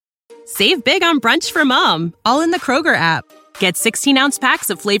Save big on brunch for mom, all in the Kroger app. Get 16-ounce packs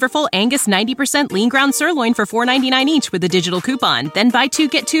of flavorful Angus 90% lean ground sirloin for $4.99 each with a digital coupon. Then buy 2,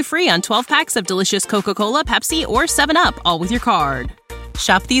 get 2 free on 12 packs of delicious Coca-Cola, Pepsi, or 7-Up, all with your card.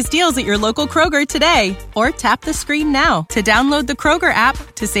 Shop these deals at your local Kroger today, or tap the screen now to download the Kroger app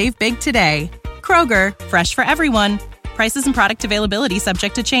to save big today. Kroger, fresh for everyone. Prices and product availability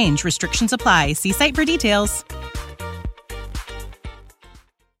subject to change. Restrictions apply. See site for details.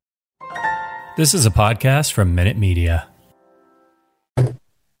 This is a podcast from Minute Media.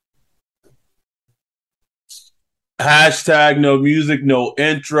 Hashtag no music, no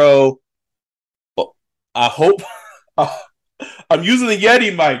intro. I hope I'm using the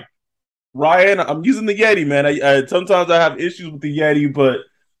Yeti mic. Ryan, I'm using the Yeti, man. I sometimes I have issues with the Yeti, but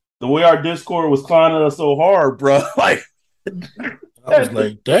the way our Discord was clowning us so hard, bro. Like, I was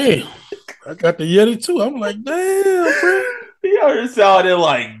like, damn. I got the Yeti too. I'm like, damn, bro. You're sounding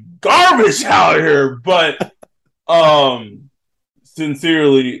like garbage out here. But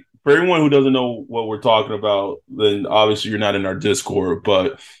sincerely, for everyone who doesn't know what we're talking about, then obviously you're not in our Discord.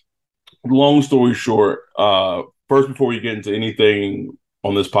 But long story short, first, before we get into anything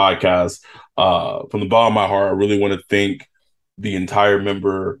on this podcast, from the bottom of my heart, I really want to thank the entire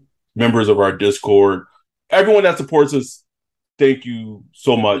members of our Discord, everyone that supports us. Thank you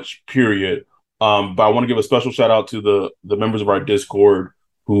so much, period. But I want to give a special shout out to the members of our Discord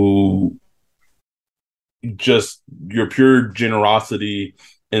who just your pure generosity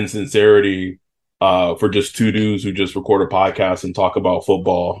and sincerity for just two dudes who just record a podcast and talk about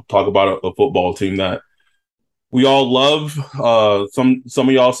football, talk about a football team that we all love. Some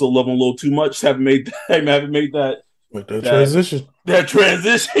of y'all also love them a little too much. Haven't made that transition. That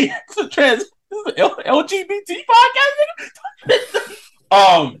transition. LGBT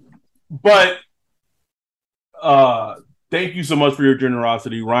podcast. But thank you so much for your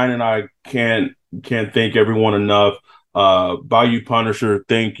generosity. Ryan and I can't thank everyone enough. Bayou Punisher,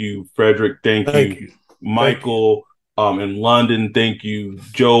 thank you. Frederick, thank you. Michael, in London, thank you.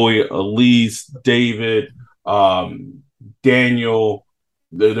 Joey, Elise, David, Daniel,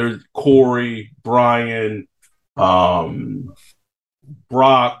 there's Corey, Brian, Brock,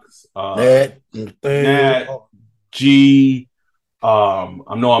 Nat, G.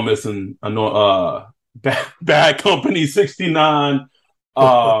 I know I'm missing. Bad Company 69.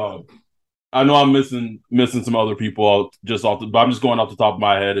 I know I'm missing some other people but I'm just going off the top of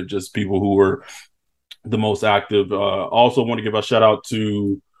my head of just people who were the most active. Also want to give a shout out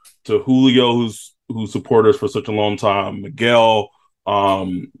to Julio, who supported us for such a long time. Miguel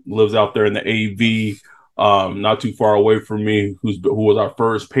lives out there in the AV, not too far away from me, who was our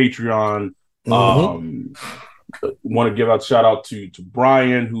first Patreon. Want to give a shout out to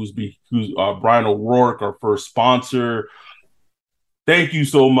Brian, who's Brian O'Rourke, our first sponsor. Thank you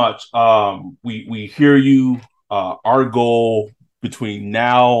so much. We hear you. Our goal between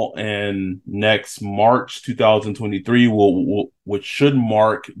now and next March 2023 which should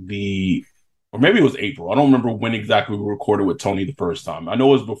mark or maybe it was April. I don't remember when exactly we recorded with Tony the first time. I know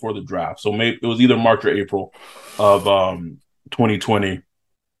it was before the draft, so maybe it was either March or April of 2020.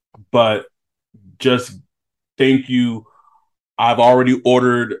 But just thank you. I've already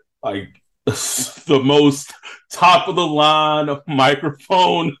ordered like the most top of the line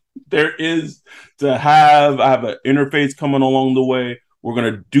microphone there is to have. I have an interface coming along the way. We're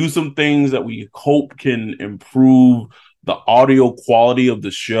going to do some things that we hope can improve the audio quality of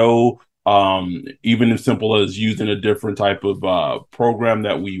the show. Even as simple as using a different type of program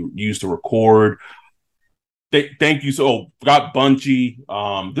that we use to record. Thank you. So got Bunchy.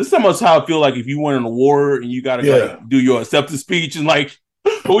 This is almost how I feel like if you win an award and you got to do your acceptance speech and like,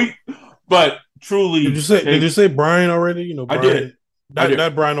 but truly. Did you say Brian already? You know, Brian, I did.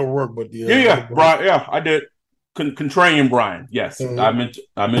 Not Brian O'Rourke, but Brian. Yeah, I did. Contrarian Brian. Yes, I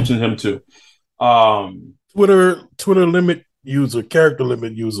mentioned him too. Twitter limit user, character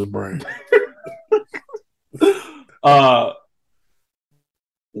limit user, Brian.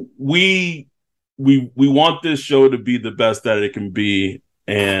 We want this show to be the best that it can be,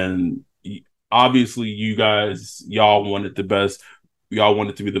 and obviously y'all want it the best. Y'all want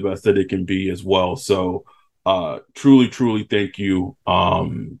it to be the best that it can be as well. So truly thank you. I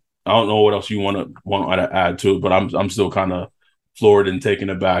don't know what else you want to add to it, but I'm still kind of floored and taken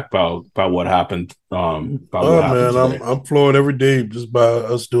aback by what happened. Man, I'm floored every day just by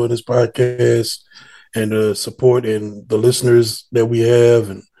us doing this podcast and the support and the listeners that we have,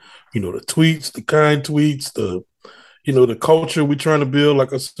 and the tweets, the kind tweets, the culture we're trying to build.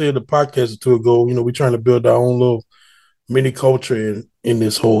 Like I said, the podcast or two ago, we're trying to build our own little mini culture in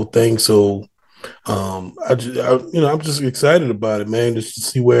this whole thing. So I'm just excited about it, man, just to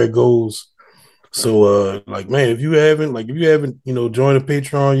see where it goes. So, like, man, if you haven't, joined the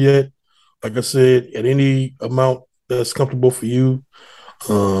Patreon yet, like I said, at any amount that's comfortable for you,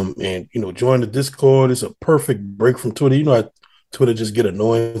 and join the Discord. It's a perfect break from Twitter. How Twitter just get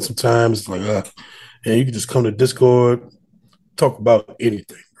annoying sometimes. It's like, and you can just come to Discord, talk about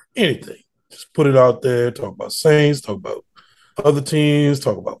anything. Just put it out there. Talk about Saints. Talk about other teams.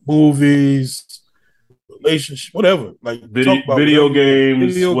 Talk about movies, relationship, whatever. Like talk about Video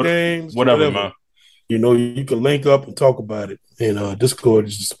games, whatever, whatever. man. You can link up and talk about it. And Discord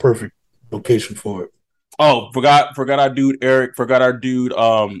is just a perfect location for it. Oh, forgot our dude Eric. Forgot our dude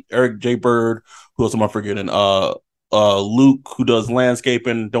Eric J. Bird. Who else am I forgetting? Luke, who does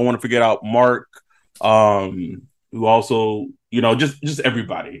landscaping. Don't want to forget out Mark. Who also, just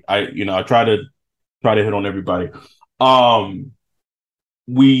everybody. I try to hit on everybody.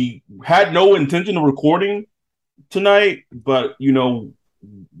 We had no intention of recording tonight, but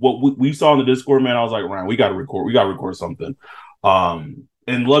what we saw in the Discord, man, I was like, Ryan, we got to record something.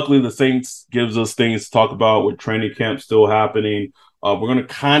 And luckily the Saints gives us things to talk about with training camp still happening. We're going to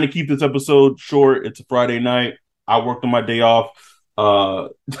kind of keep this episode short. It's a Friday night. I worked on my day off.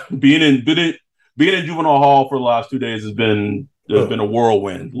 Being in juvenile hall for the last 2 days has been a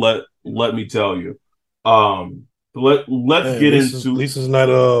whirlwind. Let me tell you. Let's get into. At least it's not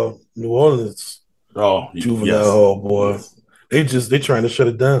New Orleans. Oh, juvenile hall, boy. They trying to shut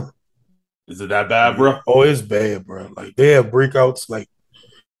it down. Is it that bad, bro? Oh, it's bad, bro. Like they have breakouts like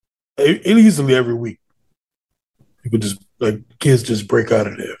easily every week. People just kids just break out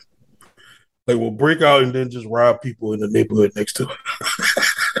of there. Like we'll break out and then just rob people in the neighborhood next to it.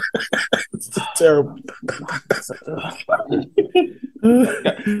 It's terrible.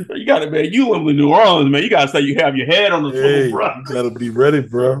 You got it, man. You live in New Orleans, man. You gotta say you have your head on the swivel, bro. You gotta be ready,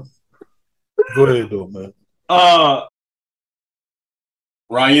 bro. Go ahead, though, man.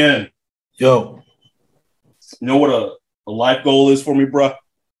 Ryan. Yo. You know what a life goal is for me, bro?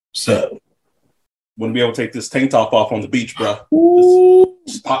 So, wouldn't be able to take this tank top off on the beach, bro.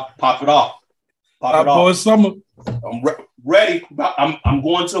 Just pop it off. Pop it off. Boy, summer. I'm ready. I'm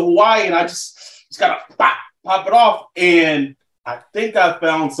going to Hawaii, and I just gotta pop it off. And I think I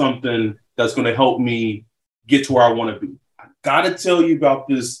found something that's going to help me get to where I want to be. I gotta tell you about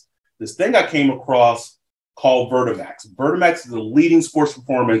this thing I came across called Vertimax. Vertimax is a leading sports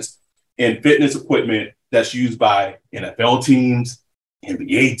performance and fitness equipment that's used by NFL teams,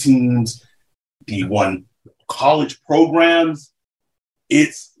 NBA teams, D1 college programs.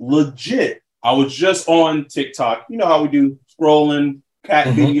 It's legit. I was just on TikTok. You know how we do, scrolling, cat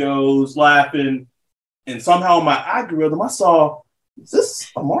videos, laughing. And somehow in my algorithm, I saw, is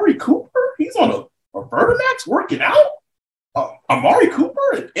this Amari Cooper? He's on a Vertimax working out? Amari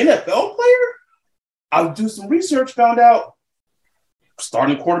Cooper, an NFL player? I do some research, found out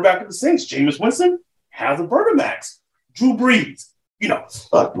starting quarterback of the Saints, Jameis Winston, has a Vertimax. Drew Brees, doing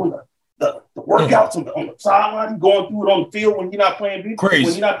the workouts on the sideline, going through it on the field when you're not playing. Crazy.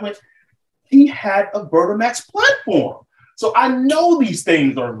 When you're not playing. He had a Vertimax platform. So I know these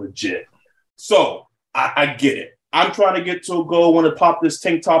things are legit. So I get it. I'm trying to get to a goal. I want to pop this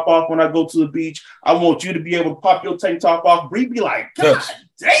tank top off when I go to the beach. I want you to be able to pop your tank top off. Bree be like, God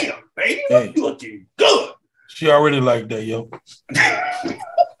damn, baby, you looking good. She already like that, yo.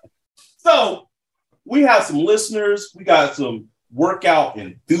 So we have some listeners. We got some workout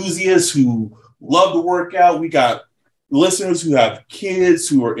enthusiasts who love to work out. We got listeners who have kids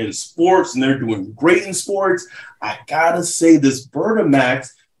who are in sports and they're doing great in sports. I gotta say this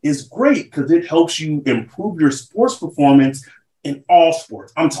Vertimax is great because it helps you improve your sports performance in all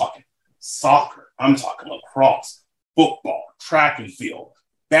sports. I'm talking soccer. I'm talking lacrosse, football, track and field,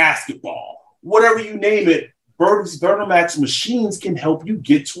 basketball, whatever you name it. Vertimax machines can help you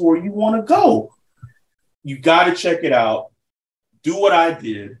get to where you want to go. You got to check it out. Do what I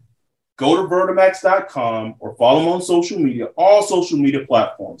did. Go to Vertimax.com or follow them on social media, all social media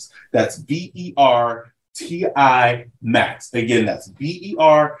platforms. That's VERTI Max. Again, that's VERTI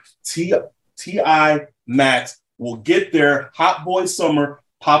Max. We'll get there. Hot boy summer,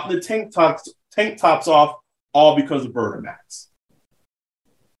 popping the tank tops off, all because of Vertimax.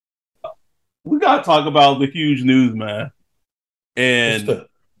 We got to talk about the huge news, man. And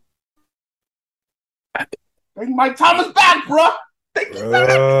bring Mike Thomas back, bro. I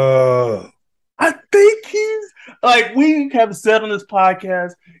think he's like, we have said on this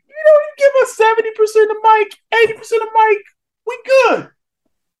podcast, you give us 70% of Mike, 80% of Mike, we good.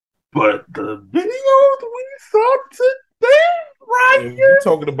 But the videos we saw today, right and here. You're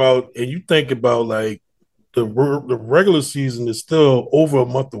talking about, and you think about like the regular season is still over a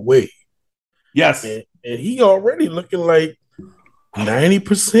month away. Yes. And he already looking like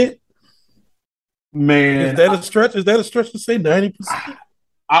 90%. Man, Is that a stretch? Is that a stretch to say 90%?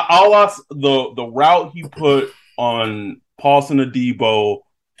 The route he put on Paulson Adebo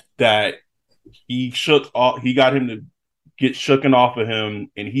that he got him to get shooken off of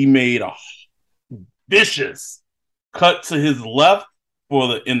him, and he made a vicious cut to his left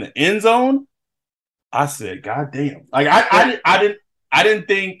in the end zone. I said, God damn. Like I didn't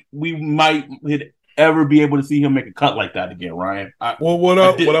think we might ever be able to see him make a cut like that again, Ryan. What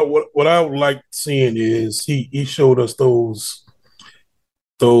I would like seeing is he showed us those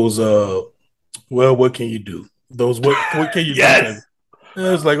well, what can you do? What can you yes. do?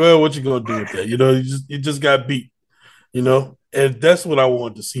 And it's like, well, what you gonna do with that? You just got beat, and that's what I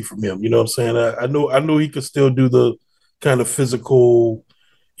wanted to see from him. You know what I'm saying? I know he could still do the kind of physical,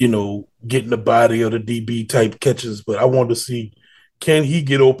 getting the body of the DB type catches, but I wanted to see, can he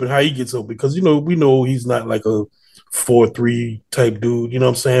get open, how he gets open, because we know he's not like a 4-3 type dude, you know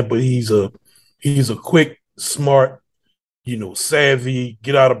what I'm saying? But he's a quick, smart, savvy,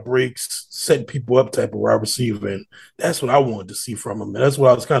 get out of breaks, set people up type of wide receiver. And that's what I wanted to see from him. And that's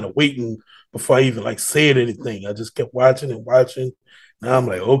what I was kind of waiting before I even said anything. I just kept watching and watching. Now I'm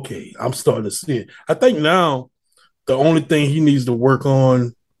like, okay, I'm starting to see it. I think now the only thing he needs to work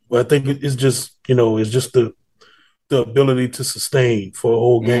on, I think it's just, the ability to sustain for a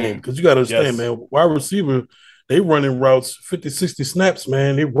whole game. Because you got to understand, man, wide receiver, they running routes 50, 60 snaps,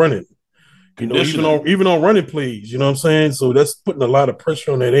 man. They running. Even on running plays, you know what I'm saying? So that's putting a lot of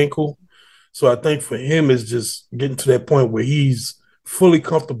pressure on that ankle. So I think for him is just getting to that point where he's fully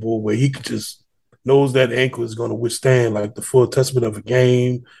comfortable, where he could just knows that ankle is going to withstand the full testament of a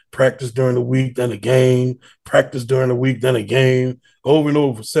game, practice during the week, then a game, practice during the week, then a game, over and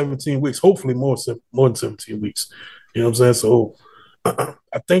over for 17 weeks, hopefully more than 17 weeks. You know what I'm saying? So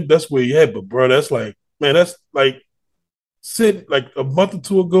I think that's where he had, but bro, that's Sid, a month or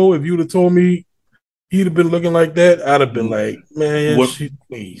two ago, if you would have told me he'd have been looking like that, I'd have been like, man,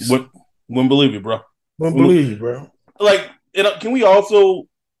 please. Wouldn't believe you, bro. Wouldn't believe you, bro. Can we also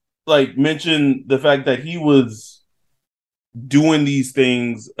mention the fact that he was doing these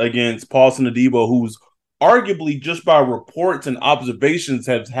things against Paulson Adebo, who's arguably, just by reports and observations,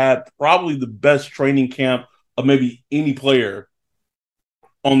 has had probably the best training camp of maybe any player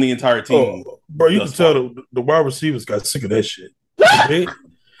on the entire team. Oh, bro, you can tell the wide receivers got sick of that shit.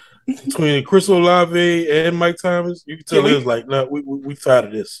 Between Chris Olave and Mike Thomas, you can tell it was like, no, we tired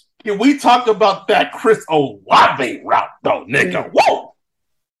of this. Can we talk about that Chris Olave route, though, nigga? Whoa!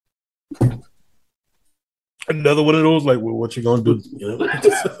 Another one of those, well, what you gonna do?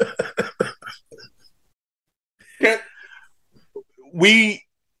 We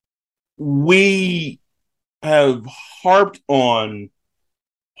have harped on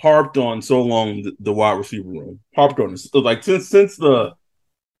so long the wide receiver room. Harped on this since the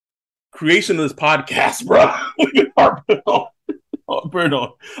creation of this podcast, bro. We've been harping on.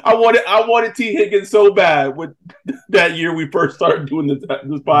 I wanted T. Higgins so bad with that year we first started doing this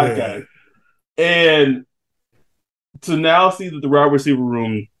podcast, and to now see that the wide receiver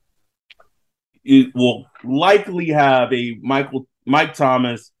room will likely have a Mike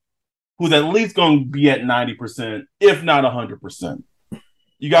Thomas, who's at least going to be at 90%, if not 100%.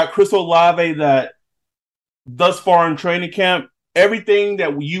 You got Chris Olave that thus far in training camp, everything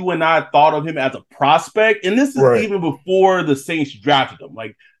that you and I thought of him as a prospect, and this is even before the Saints drafted him.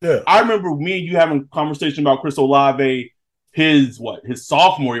 I remember me and you having a conversation about Chris Olave, his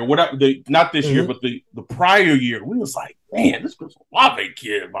sophomore year, whatever, not this year, but the prior year. We was like, man, this Chris Olave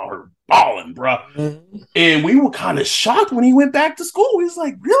kid about her balling, bro. And we were kind of shocked when he went back to school. He was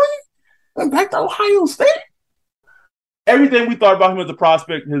like, really? Went back to Ohio State? Everything we thought about him as a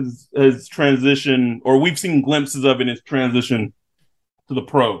prospect, his transition, or we've seen glimpses of in his transition to the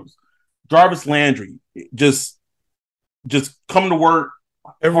pros. Jarvis Landry, just coming to work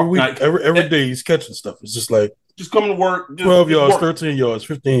every week, every day he's catching stuff. It's just coming to work, 12 yards, 13 yards,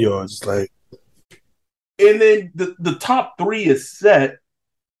 15 yards. And then the top three is set.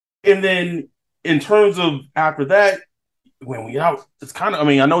 And then in terms of after that, when we out, it's kind of,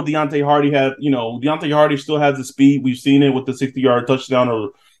 I know Deontay Hardy still has the speed. We've seen it with the 60-yard touchdown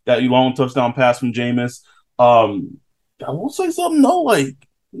or that long touchdown pass from Jameis. I will say something though, you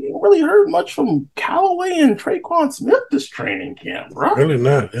ain't really heard much from Callaway and Traquan Smith this training camp, bro. Really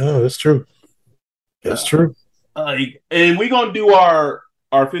not. Yeah, that's true. That's true. And we're gonna do our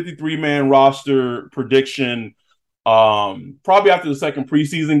 53-man roster prediction probably after the second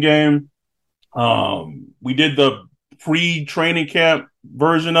preseason game. We did the pre-training camp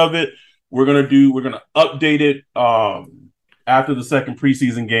version of it. We're gonna update it after the second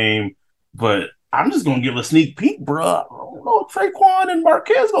preseason game But I'm just gonna give a sneak peek, bro. I don't know if Traquan and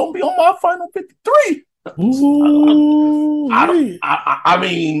Marquez gonna be on my final 53. I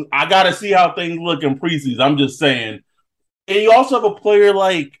mean, I gotta see how things look in preseason. I'm just saying. And you also have a player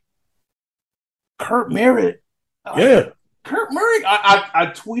like Kurt Merritt. Yeah. Kurt Merritt.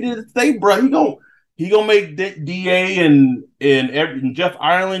 I tweeted today, bro. He gonna make DA and Jeff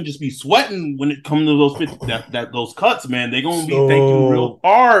Ireland just be sweating when it comes to those those cuts, man. They're gonna be thinking real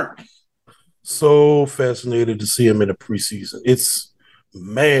hard. So fascinated to see him in the preseason. His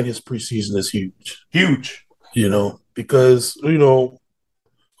preseason is huge. Huge. Because,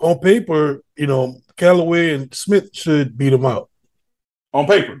 on paper, Callaway and Smith should beat him out. On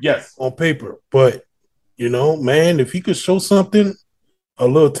paper, yes. On paper. But, man, if he could show something a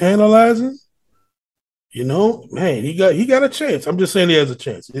little tantalizing, man, he got a chance. I'm just saying he has a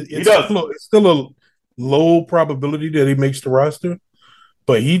chance. He does. It's still a low probability that he makes the roster,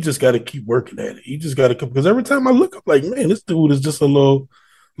 but he just got to keep working at it. He just got to come, because every time I look, I'm like, man, this dude is just a little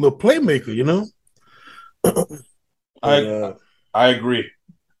playmaker, I agree.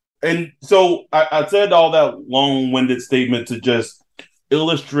 And so I said all that long-winded statement to just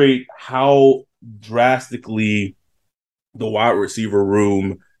illustrate how drastically the wide receiver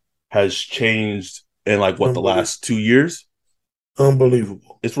room has changed in the last 2 years.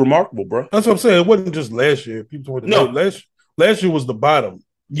 Unbelievable. It's remarkable, bro. That's what I'm saying. It wasn't just last year. People were last year was the bottom.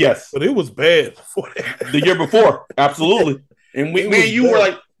 Yes. But it was bad before that. The year before. Absolutely. And we and you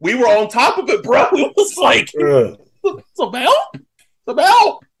bad. We were on top of it, bro. It was like it's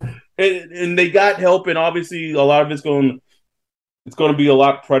about. And they got help, and obviously a lot of it's going to be a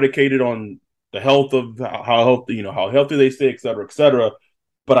lot predicated on the health of how healthy they stay, et cetera, et cetera.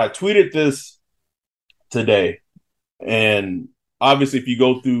 But I tweeted this today, and obviously if you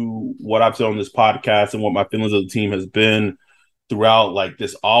go through what I've said on this podcast and what my feelings of the team has been throughout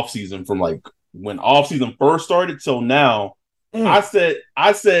this offseason, from when offseason first started till now, I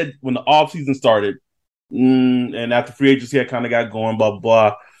said when the offseason started, and after free agency I kind of got going, blah, blah,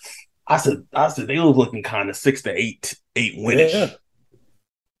 blah. I said they was looking kind of 6 to 8 winish. Yeah.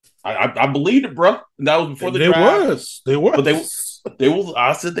 I believed it, bro. And that was before the draft. They were. But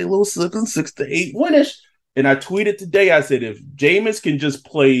I said they was looking 6 to 8 winish. And I tweeted today, I said, if Jameis can just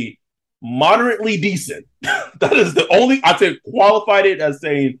play moderately decent, that is the only, I said, qualified it as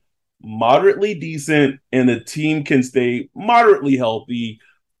saying moderately decent, and the team can stay moderately healthy.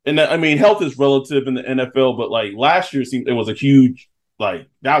 And I mean, health is relative in the NFL, but last year it was a huge,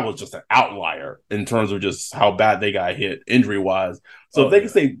 that was just an outlier in terms of just how bad they got hit injury wise. So if they can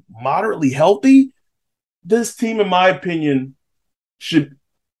stay moderately healthy, this team, in my opinion, should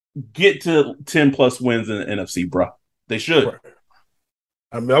get to 10 plus wins in the NFC, bro. They should.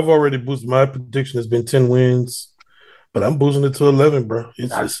 I mean, I've already boosted my prediction. Has been 10 wins, but I'm boosting it to 11, bro.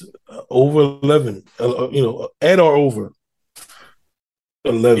 It's over 11, at or over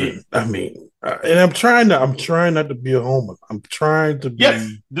 11. I mean, and I'm trying not to be a homer. I'm trying to be. Yes,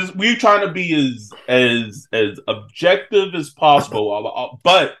 we're trying to be as objective as possible.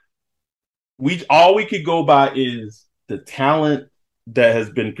 But all we could go by is the talent that has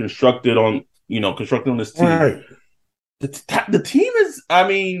been constructed on this team. Right. The team is. I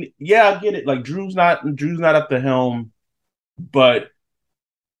mean, yeah, I get it. Drew's not at the helm, but.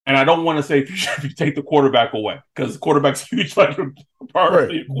 And I don't want to say if you take the quarterback away, because the quarterback's a huge part of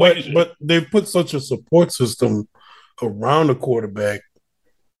the equation. But they put such a support system around the quarterback.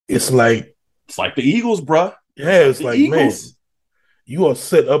 It's like the Eagles, bro. Yeah, it's like, Eagles. Man, you are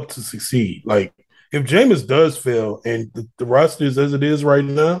set up to succeed. If Jameis does fail and the roster is as it is right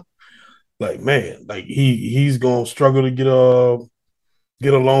now, he's gonna struggle to get a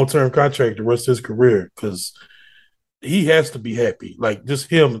long-term contract the rest of his career, because he has to be happy. Just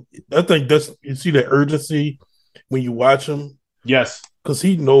him. I think you see the urgency when you watch him. Yes. Because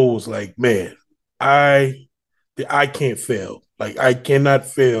he knows, man, I can't fail. I cannot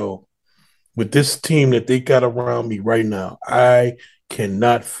fail with this team that they got around me right now. I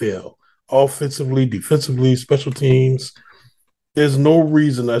cannot fail. Offensively, defensively, special teams. There's no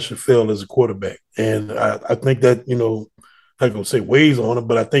reason I should fail as a quarterback. And I think that, I'm not going to say weighs on him,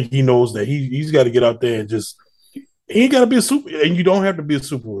 but I think he knows that he's got to get out there and just – he ain't got to be a super, and you don't have to be a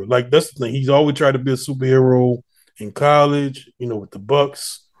superhero. That's the thing. He's always tried to be a superhero in college, with the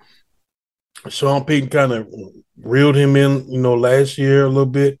Bucks. Sean Payton kind of reeled him in, last year a little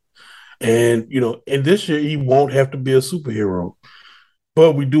bit. And, and this year he won't have to be a superhero.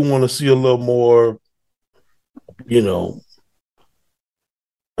 But we do want to see a little more,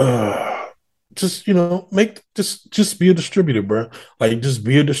 just be a distributor, bro. Just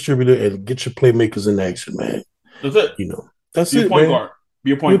be a distributor and get your playmakers in action, man. That's it. That's it, point guard.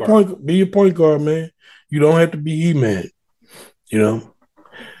 Be a point guard. Be a point guard, man. You don't have to be He-Man. You know?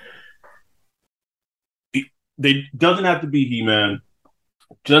 They doesn't have to be He-Man.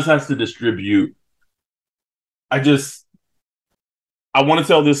 Just has to distribute. I want to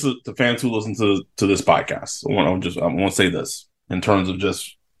tell this to fans who listen to this podcast. I want to say this in terms of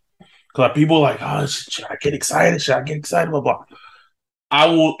just because people are like, oh, should I get excited? Should I get excited? Blah blah.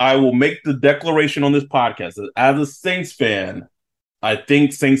 I will make the declaration on this podcast that as a Saints fan, I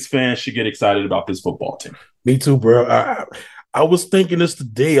think Saints fans should get excited about this football team. Me too, bro. I was thinking this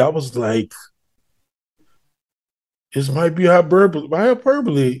today. I was like, this might be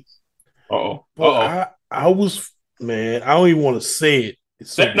hyperbole. Uh-oh. I was, man, I don't even want to say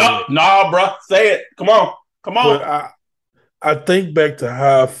it. No, bro. Say it. Come on. But I think back to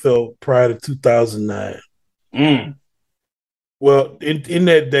how I felt prior to 2009. Well, in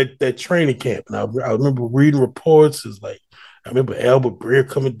that training camp, and I remember reading reports. It's like, I remember Albert Breer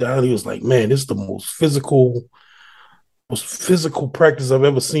coming down. He was like, man, this is the most physical practice I've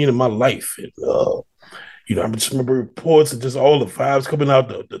ever seen in my life. And, I just remember reports and just all the vibes coming out.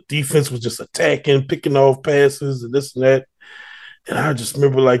 The defense was just attacking, picking off passes and this and that. And I just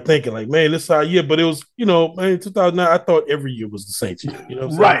remember like thinking like, man, this is our year. But it was, man, 2009, I thought every year was the Saints year. You know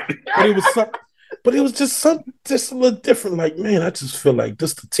what I'm right. saying? But it was just a little different. Like, man, I just feel like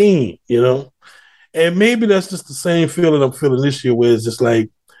this the team, And maybe that's just the same feeling I'm feeling this year, where it's just like,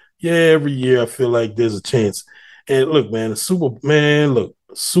 yeah, every year I feel like there's a chance. And look, man, the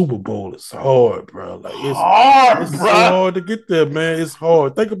Super Bowl is hard, bro. Like it's so hard to get there, man. It's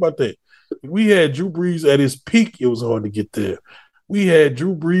hard. Think about that. We had Drew Brees at his peak. It was hard to get there. We had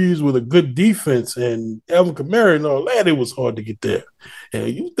Drew Brees with a good defense and Alvin Kamara and all that. It was hard to get there.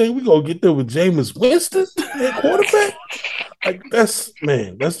 And you think we're going to get there with Jameis Winston at quarterback? Like, that's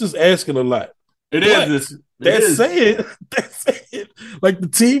just asking a lot. That's saying, like, the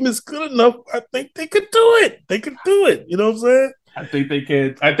team is good enough. I think they could do it. They could do it. You know what I'm saying? I think they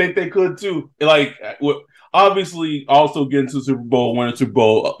can. I think they could too. Like, obviously, also getting to the Super Bowl, winning Super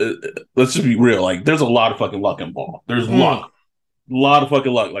Bowl. Let's just be real. Like, there's a lot of fucking luck in ball. There's luck, a lot of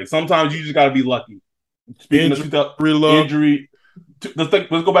fucking luck. Like, sometimes you just got to be lucky. Speaking of injury, let's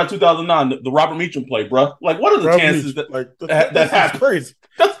go back to 2009. The Robert Meacham play, bro. Like, what are the chances that happens? Crazy.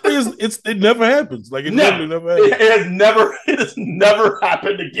 It never happens. Like, it never happens. It has never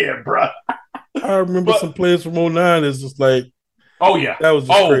happened again, bro. I remember some players from 2009. It's just like, oh yeah, that was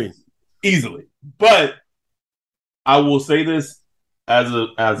just crazy, easily. But I will say this as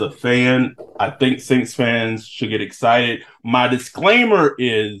a fan, I think Saints fans should get excited. My disclaimer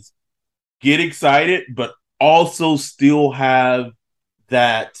is get excited, but also still have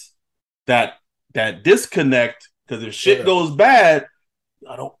that disconnect, because if shit goes bad,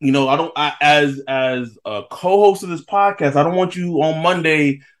 as a co-host of this podcast, I don't want you on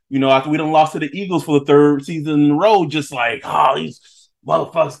Monday, after we done lost to the Eagles for the third season in a row, just like, these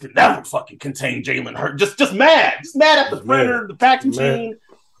motherfuckers can never fucking contain Jalen Hurts. Just mad at the printer, the fax machine.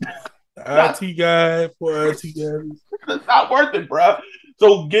 IT guy, poor IT guy. It's not worth it, bro.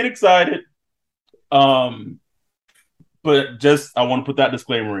 So get excited. But just, I want to put that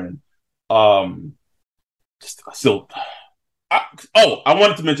disclaimer in. I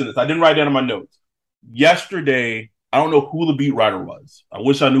wanted to mention this. I didn't write down in my notes. Yesterday, I don't know who the beat writer was. I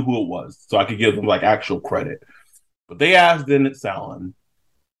wish I knew who it was so I could give them like actual credit. But they asked Dennis Allen,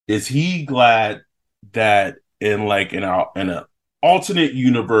 is he glad that in an alternate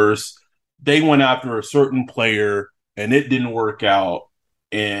universe, they went after a certain player and it didn't work out?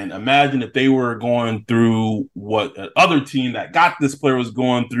 And imagine if they were going through what other team that got this player was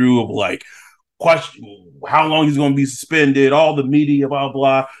going through, of like, question how long he's going to be suspended, all the media, blah,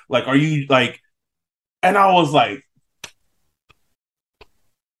 blah. Like, are you like, and I was like,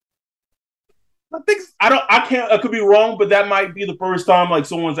 I could be wrong, but that might be the first time like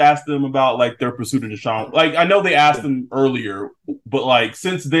someone's asked them about like their pursuit of Deshaun. Like, I know they asked them earlier, but like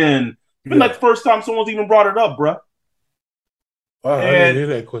since then, it's been like the first time someone's even brought it up, bro. Wow, I didn't hear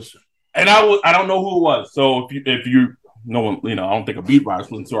that question. And I don't know who it was. So if you no one, I don't think a beat writer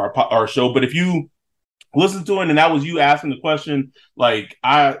listens to our show, but if you listen to it and that was you asking the question, like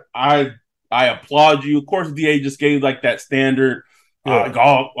I applaud you. Of course, the DA just gave like that standard. Like,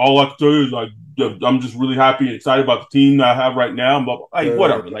 all I can tell you is like, I'm just really happy and excited about the team that I have right now. But like,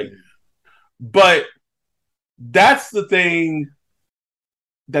 whatever. Like, but that's the thing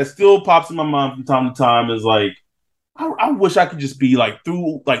that still pops in my mind from time to time is like, I wish I could just be like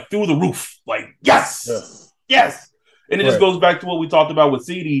through the roof. Like, yes. And it just goes back to what we talked about with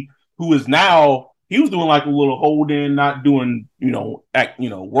CD, who is now, he was doing like a little hold in, not doing,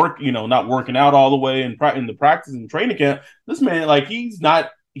 work, not working out all the way in the practice and training camp. This man, like, he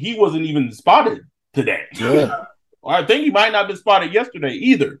wasn't even spotted today. Yeah. I think he might not have been spotted yesterday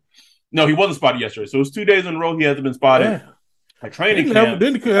either. No, he wasn't spotted yesterday. So it's 2 days in a row he hasn't been spotted. Yeah. At training camp.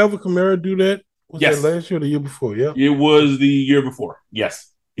 Didn't Alvin Kamara do that? Was yes. that last year or the year before? Yeah. It was the year before.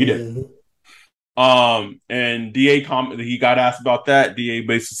 Yes, he did. Mm-hmm. And DA he got asked about that. DA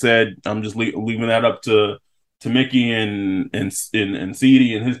basically said, "I'm just leaving that up to Mickey and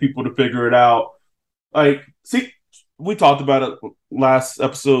CD and his people to figure it out." Like, see, we talked about it last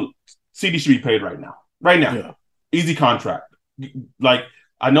episode. CD should be paid right now. Yeah. Easy contract. Like,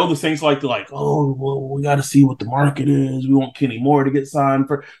 I know the Saints like to oh, well, we got to see what the market is. We want Kenny Moore to get signed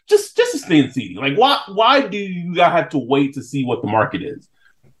for just to stay in CD. Like, why do you have to wait to see what the market is?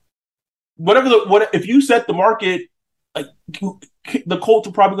 If you set the market, like, the Colts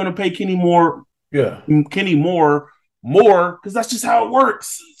are probably going to pay Kenny Moore more because that's just how it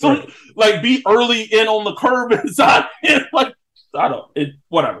works. So, like, be early in on the curve and sign in. Like,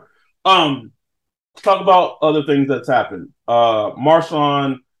 whatever. Let's talk about other things that's happened.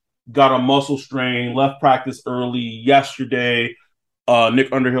 Marshawn got a muscle strain, left practice early yesterday.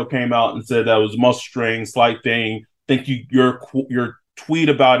 Nick Underhill came out and said that was muscle strain, slight thing. Think your tweet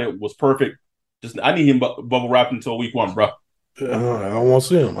about it was perfect. I need him bubble wrapped until week 1, bro. I don't want to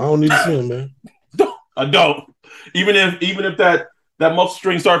see him. I don't need to see him, man. I don't. Even if that muscle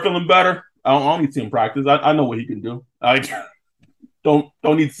strain start feeling better, I don't need to see him practice. I know what he can do. I don't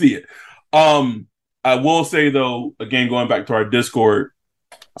need to see it. I will say, though, again, going back to our Discord,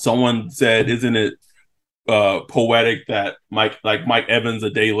 someone said, isn't it poetic that Mike Evans a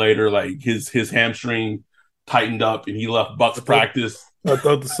day later, like, his hamstring tightened up and he left Bucks practice? I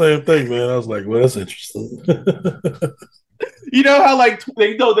thought the same thing, man. I was like, well, that's interesting. You know how, like,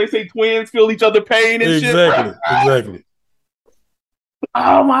 they say twins feel each other pain and shit? Exactly.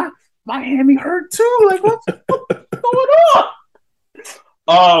 Oh, my hammy hurt too. Like, what's going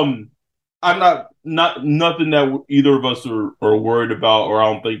on? I'm not nothing that either of us are worried about, or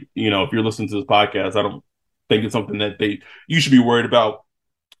I don't think, if you're listening to this podcast, I don't think it's something that you should be worried about.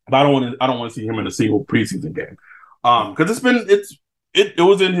 But I don't want to see him in a single preseason game. Because it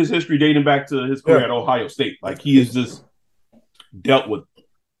was in his history dating back to his career at Ohio State. Like, he has just dealt with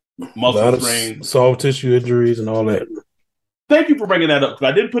muscle strains, soft tissue injuries, and all that. Thank you for bringing that up,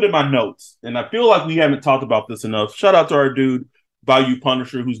 because I didn't put it in my notes, and I feel like we haven't talked about this enough. Shout out to our dude Bayou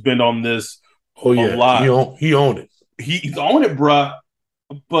Punisher, who's been on this a lot. He owned it. He's on it, bruh.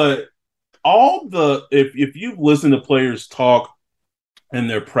 But if you've listened to players talk in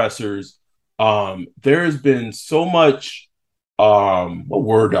their pressers, there has been so much what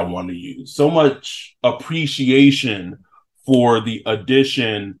word I want to use? So much appreciation for the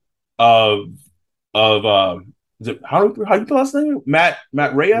addition of is it, how you pronounce his name? Matt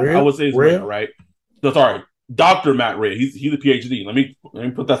Rhea? I would say it's Rhea, right? So, sorry. Dr. Matt Rhea. He's a PhD. Let me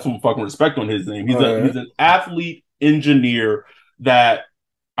put that some fucking respect on his name. He's an athlete engineer that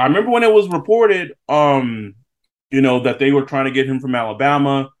I remember when it was reported, that they were trying to get him from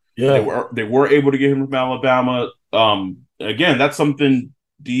Alabama. Yeah. They were able to get him from Alabama. Again, that's something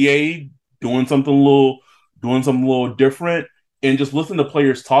DA doing something a little different, and just listen to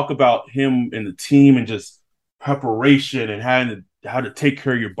players talk about him and the team and just preparation and how to take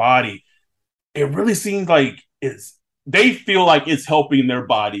care of your body. It really seems like they feel like it's helping their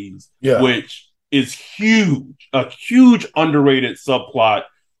bodies, which is huge, a huge underrated subplot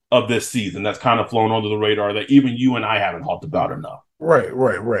of this season that's kind of flown under the radar that even you and I haven't talked about enough. Right.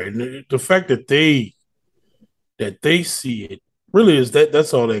 And the fact that they see it really is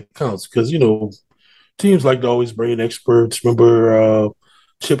that's all that counts, because teams like to always bring in experts. Remember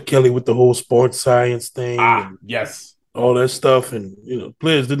Chip Kelly with the whole sports science thing? Yes. All that stuff, and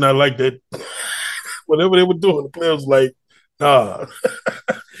players did not like that. Whatever they were doing, the players like, nah.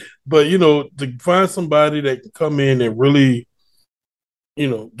 But to find somebody that can come in and really,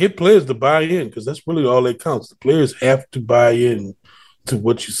 get players to buy in, because that's really all that counts. The players have to buy in to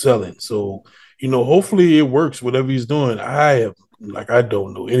what you're selling. So, hopefully it works. Whatever he's doing, I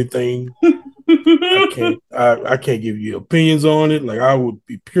don't know anything. I can't give you opinions on it. Like, I would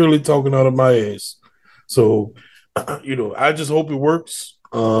be purely talking out of my ass. So, I just hope it works.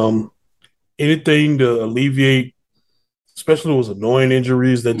 Anything to alleviate, especially those annoying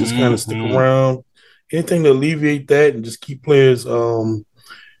injuries that just kind of stick around. Anything to alleviate that and just keep players, in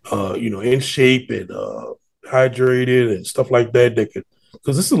shape and hydrated and stuff like that.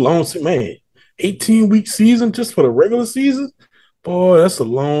 Because this is a long season, man. 18-week season just for the regular season, boy. That's a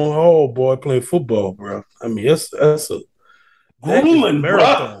long haul, boy. Playing football, bro. I mean, that's a grueling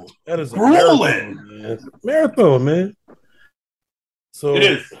marathon. That is a grueling marathon, man. So it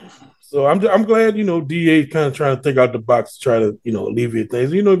is. So I'm glad, DA kind of trying to think out the box to try to, alleviate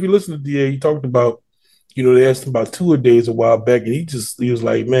things. If you listen to DA, he talked about, they asked him about two-a-days a while back, and he was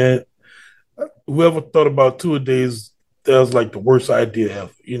like, man, whoever thought about two-a-days, that was like the worst idea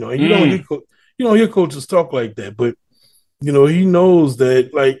ever. And you don't hear coaches talk like that, but he knows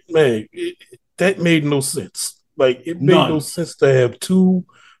that, like, man, that made no sense. Like, it made no sense to have two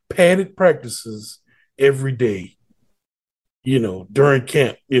padded practices every day, during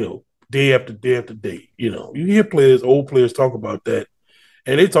camp, day after day after day. You hear old players talk about that,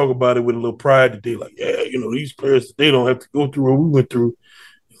 and they talk about it with a little pride that they like, yeah, these players, they don't have to go through what we went through.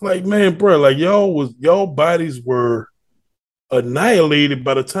 It's like, man, bro, like y'all bodies were annihilated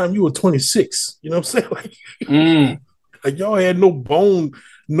by the time you were 26. You know what I'm saying? Like y'all had no bone,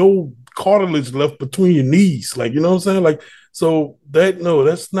 no cartilage left between your knees. Like, you know what I'm saying? Like, so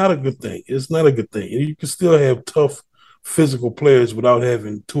that's not a good thing. It's not a good thing. And you can still have tough physical players without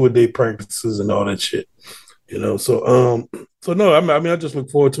having two-a-day practices and all that shit. So no, I mean, I just look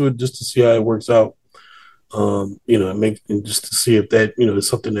forward to it just to see how it works out. And just to see if that, is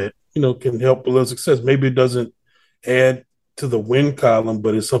something that, can help a little success. Maybe it doesn't add to the win column,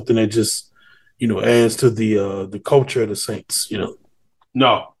 but it's something that just, adds to the culture of the Saints,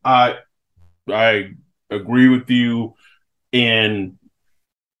 No, I agree with you. And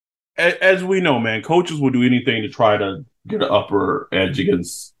as we know, man, coaches will do anything to try to get an upper edge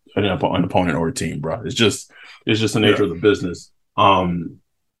against an opponent or a team, bro. It's just the nature of the business. But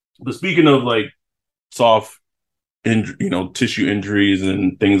speaking of like soft, tissue injuries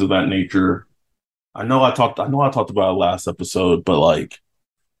and things of that nature, I know I talked about it last episode, but like,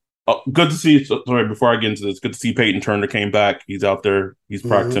 good to see. Sorry, before I get into this, good to see Peyton Turner came back. He's out there. He's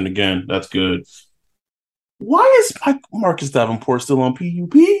practicing again. That's good. Why is Marcus Davenport still on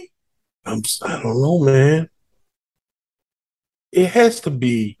PUP? I don't know, man. It has to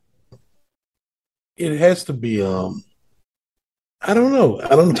be. I don't know.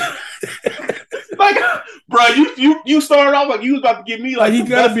 Like, bro, you started off like you was about to give me like he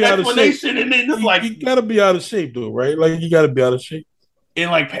got to be out of shape, and then just like he got to be out of shape though, right? Like he got to be out of shape,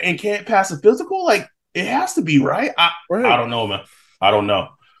 and can't pass a physical. Like it has to be right. I don't know, man. I don't know.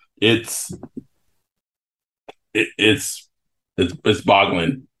 It's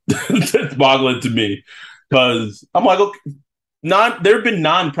boggling. It's boggling to me because I'm like, okay, there have been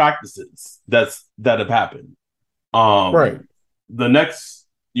non-practices that have happened. Right. The next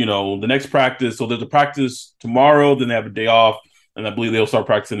practice. So there's a practice tomorrow. Then they have a day off, and I believe they'll start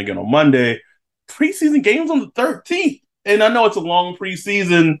practicing again on Monday. Preseason games on the 13th, and I know it's a long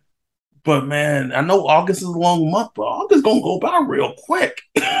preseason, but man, I know August is a long month, but August gonna go by real quick.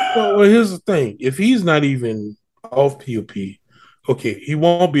 Well, here's the thing: if he's not even off PUP, okay, he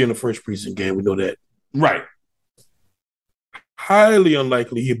won't be in the first preseason game. We know that, right? Highly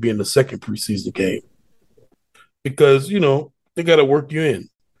unlikely he'll be in the second preseason game because they got to work you in.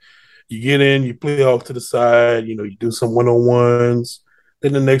 You get in, you play off to the side, you do some one-on-ones.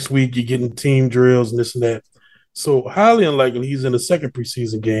 Then the next week you're getting team drills and this and that. So highly unlikely he's in the second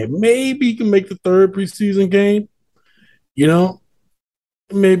preseason game. Maybe he can make the third preseason game.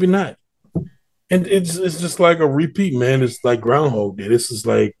 Maybe not. And it's just like a repeat, man. It's like Groundhog Day. This is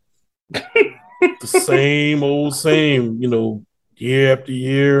like the same old same, year after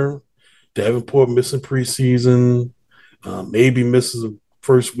year. Davenport missing preseason, maybe misses the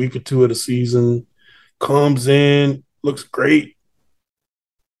first week or two of the season, comes in, looks great,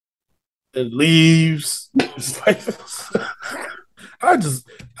 and leaves. It's like, I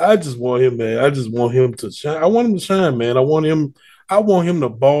just want him, man. I just want him to shine. I want him to shine, man. I want him to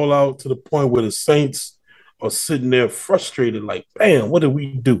ball out to the point where the Saints are sitting there frustrated, like, bam, what did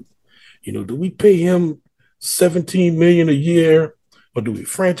we do? Do we pay him $17 million a year? Or do we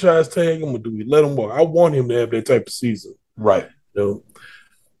franchise tag him, or do we let him walk? I want him to have that type of season, right?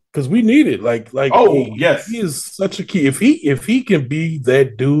 Because we need it. Yes, he is such a key. If he can be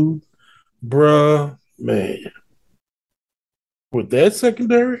that dude, bruh, man, with that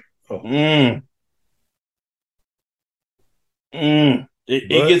secondary, it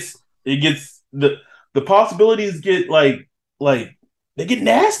gets the possibilities get like they get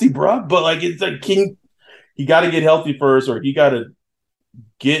nasty, bruh. But like it's like he got to get healthy first, or he got to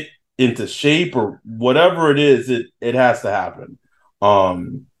get into shape or whatever it is, it has to happen.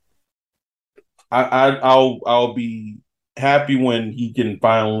 I'll be happy when he can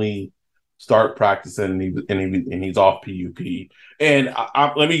finally start practicing and he's off PUP. And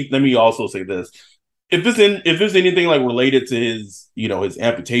let me also say this: if there's anything like related to his his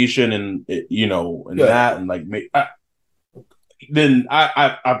amputation and that and like then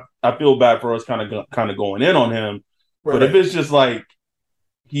I I feel bad for us kind of going in on him. Right. But if it's just like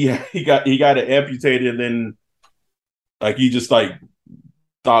he got it amputated and then like he just like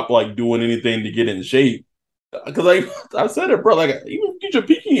stopped like doing anything to get in shape. Because like I said it, bro, like even get your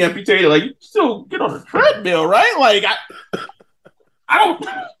pinky amputated, like you still get on a treadmill, right? Like I don't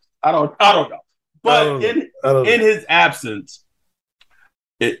know. But in his absence,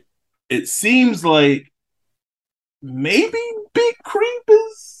 it seems like maybe Big Creep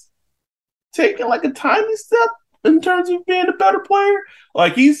is taking like a tiny step in terms of being a better player.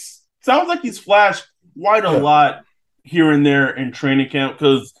 Like sounds like he's flashed quite a lot here and there in training camp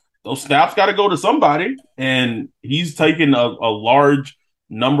because those snaps got to go to somebody, and he's taken a large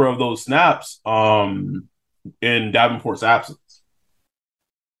number of those snaps in Davenport's absence.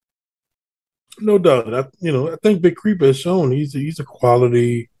 No doubt. I think Big Creep has shown he's a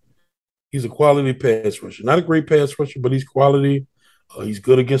quality pass rusher. Not a great pass rusher, but he's quality. He's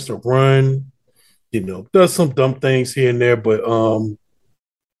good against the run. Does some dumb things here and there, but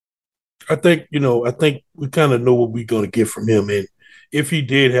I think we kind of know what we're going to get from him. And if he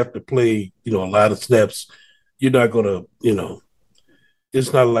did have to play, a lot of snaps, you're not going to,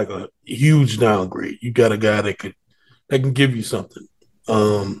 it's not like a huge downgrade. You got a guy that can give you something.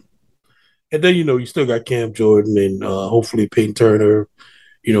 And then, you still got Cam Jordan and hopefully Peyton Turner,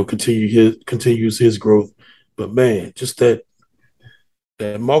 continues his growth. But man, just that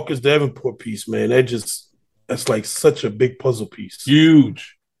Marcus Davenport piece, man, that's like such a big puzzle piece.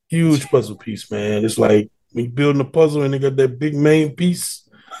 Huge puzzle piece, man. It's like when you're building a puzzle and they got that big main piece,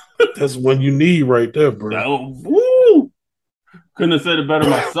 that's one you need right there, bro. Woo! Couldn't have said it better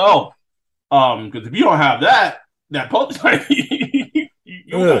myself. Because if you don't have that puzzle,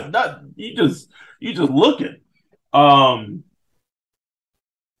 you just looking.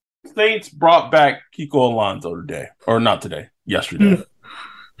 Saints brought back Kiko Alonso today, or not today, yesterday.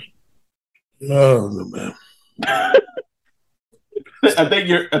 No, man. I think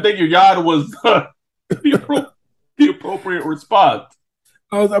your yard was the appropriate response.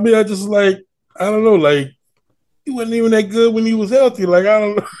 I just like, I don't know, like he wasn't even that good when he was healthy. Like I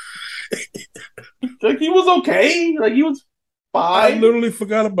don't know. Like he was okay. Like he was fine. I literally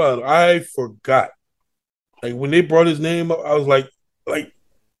forgot about it. I forgot. Like when they brought his name up, I was like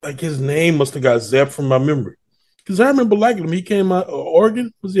his name must have got zapped from my memory. Because I remember liking him. He came out of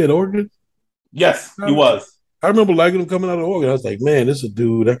Oregon. Was he at Oregon? Yes, he was. I remember liking him coming out of Oregon. I was like, man, this is a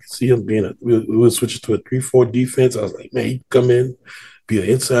dude. I could see him being we would switch to a 3-4 defense. I was like, man, he could come in, be an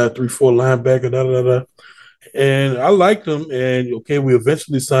inside 3-4 linebacker, da. And I liked him. And okay, we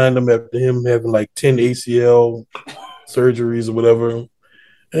eventually signed him after him having like 10 ACL surgeries or whatever.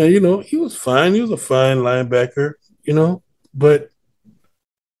 And he was fine. He was a fine linebacker, but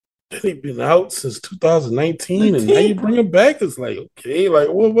then he'd been out since 2019, and now you bring him back. It's like, okay, like,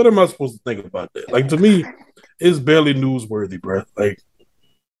 what am I supposed to think about that? Like, to me, it's barely newsworthy, bro. Like,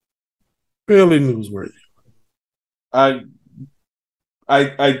 barely newsworthy. I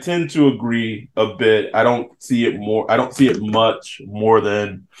tend to agree a bit. I don't see it much more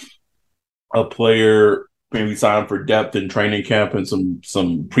than a player maybe signed for depth in training camp and some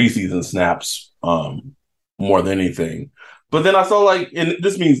preseason snaps more than anything. But then I saw and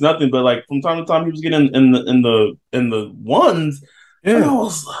this means nothing, but like from time to time he was getting in the ones, and I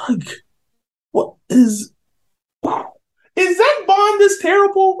was like, "What is Zach Bond this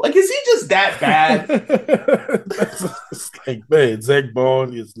terrible? Like, is he just that bad?" It's like, man, Zach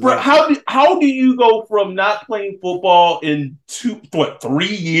Bond is. Bro, how do you go from not playing football in 3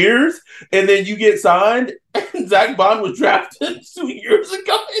 years, and then you get signed, and Zach Bond was drafted 2 years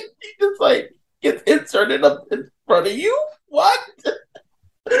ago, and he just like gets inserted up in front of you? What?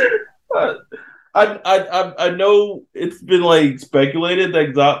 I know it's been like speculated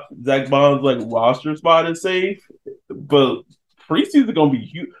that Zach Bond's like roster spot is safe, but preseason gonna be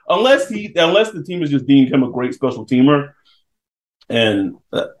huge unless the team has just deemed him a great special teamer, and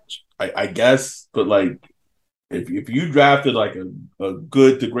I guess. But like if you drafted like a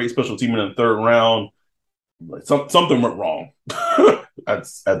good to great special teamer in the third round, like something went wrong at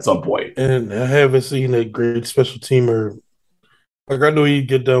some point. And I haven't seen a great special teamer. Like, I know he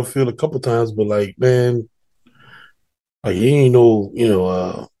get downfield a couple times, but like, man, like he ain't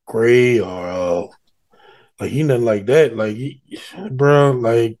no, Gray or like he nothing like that. Like, bro,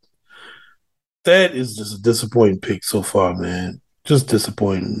 like that is just a disappointing pick so far, man. Just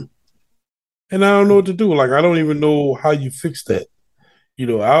disappointing. And I don't know what to do. Like, I don't even know how you fix that.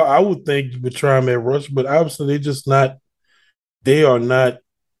 I would think you would try him at rush, but obviously they are not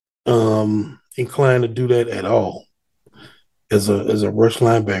inclined to do that at all. As a rush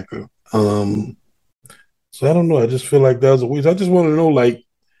linebacker. So I don't know. I just feel like that was a waste. I just want to know, like,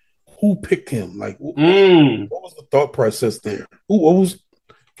 who picked him? Like, Mm. what was the thought process there? What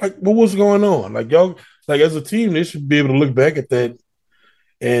was going on? Like y'all, like as a team, they should be able to look back at that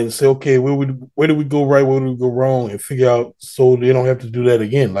and say, okay, where did we go right? Where did we go wrong? And figure out so they don't have to do that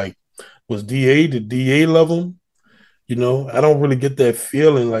again. Like, did DA love him? You know, I don't really get that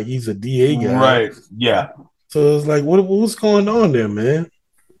feeling like he's a DA guy. Right. Yeah. So it's like, what's going on there, man?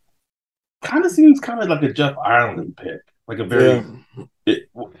 Kind of seems kind of like a Jeff Ireland pick, like a very. Yeah.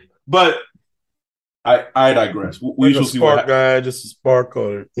 But I digress. We like shall a see spark guy, just a spark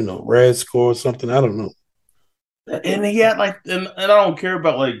or rad score or something. I don't know. And he had and I don't care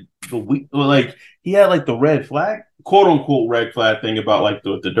about like the week, like he had like the red flag, quote unquote red flag thing about like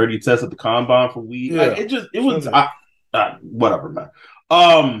the dirty test at the combine for weed. Yeah. Like it was whatever, man.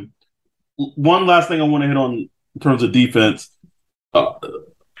 One last thing I want to hit on in terms of defense.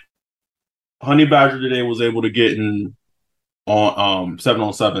 Honey Badger today was able to get in on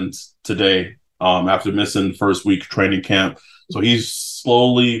 7-on-7s today after missing the first week of training camp. So he's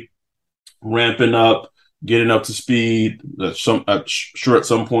slowly ramping up, getting up to speed. Sure at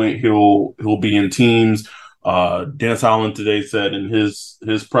some point he'll be in teams. Dennis Allen today said in his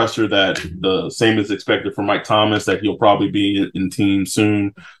presser that the same is expected for Mike Thomas, that he'll probably be in team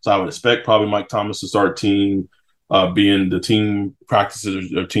soon. So I would expect probably Mike Thomas to start being the team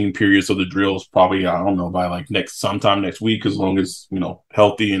practices or team periods of the drills probably, I don't know, by like sometime next week, as long as,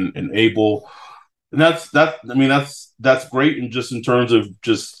 healthy and able. And that's great. And just in terms of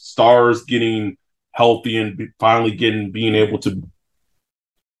just stars getting healthy and finally being able to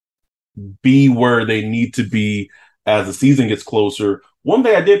be where they need to be as the season gets closer. One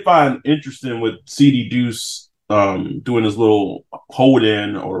thing I did find interesting with CD Deuce doing his little hold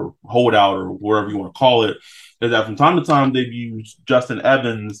in or hold out or whatever you want to call it, is that from time to time they've used Justin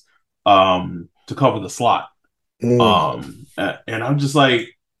Evans to cover the slot. And I'm just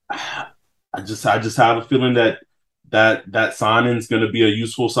like, I just have a feeling that signing is going to be a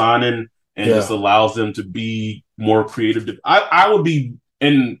useful signing and just allows them to be more creative. I would be,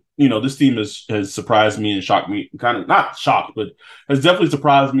 and this team has surprised me and shocked me, kind of not shocked, but has definitely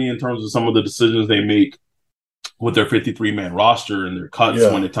surprised me in terms of some of the decisions they make with their 53-man roster and their cuts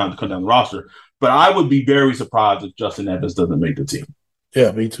when it's time to cut down the roster. But I would be very surprised if Justin Evans doesn't make the team.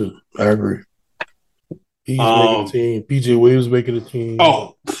 Yeah, me too. I agree. He's making the team. PJ Williams making the team.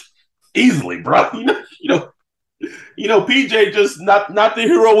 Oh, easily, bro. PJ just not the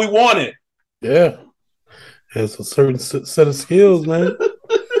hero we wanted. Yeah, has a certain set of skills, man.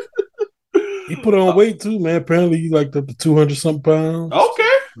 He put on weight too, man. Apparently, he like up to 200-something pounds. Okay,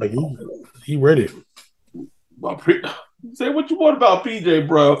 like he ready. Well, say what you want about PJ,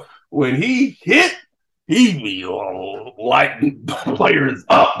 bro. When he hit, he be lighting players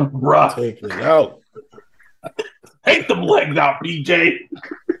up, bro. Taking it out. Take them legs out, PJ.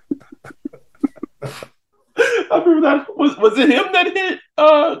 I remember that. Was it him that hit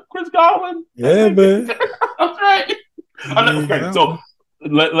Chris Godwin? Yeah, man. That's right. Okay, so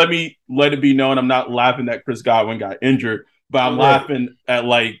let it be known I'm not laughing that Chris Godwin got injured, but I'm laughing at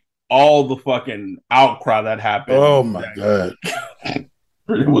like all the fucking outcry that happened. Oh my god.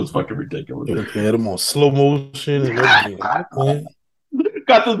 It was fucking ridiculous. They had him on slow motion and everything.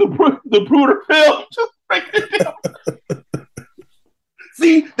 Got the Bruder film. Just breaking it down.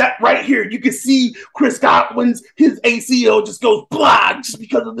 See that right here? You can see Chris Godwin's his ACL just goes blah just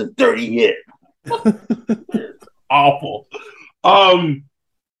because of this dirty hit. Awful. One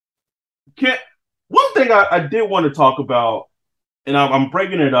thing I did want to talk about, and I'm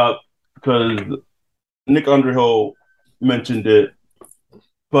breaking it up because Nick Underhill mentioned it,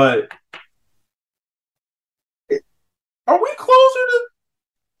 but are we closer to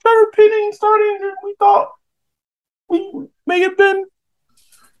Trevor Penning starting than we thought we may have been?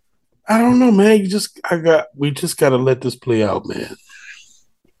 I don't know, man. We just got to let this play out, man.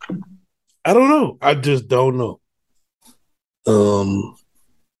 I don't know. I just don't know.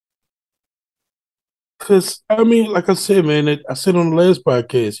 Because I mean, like I said, man, I said on the last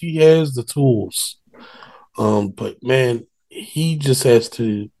podcast, he has the tools. But man, he just has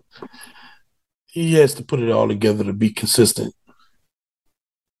to put it all together to be consistent.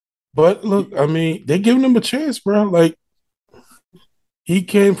 But look, I mean, they're giving him a chance, bro. Like, he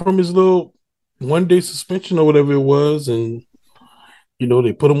came from his little 1-day suspension or whatever it was, and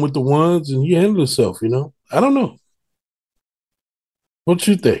they put him with the ones, and he handled himself. I don't know. What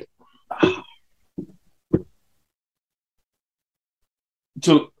you think?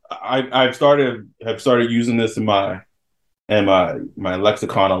 So have started using this in my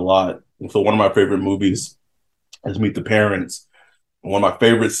lexicon a lot. And so one of my favorite movies is Meet the Parents. One of my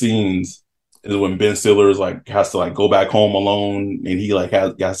favorite scenes is when Ben Stiller is like has to like go back home alone, and he like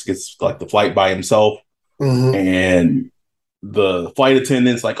has gets like the flight by himself, and the flight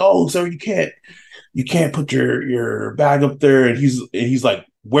attendant's like, "Oh, sir, you can't put your bag up there," and he's like,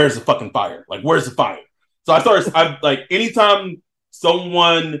 "Where's the fucking fire? Like, where's the fire?" So I like anytime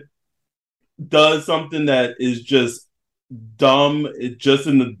someone does something that is just dumb, it just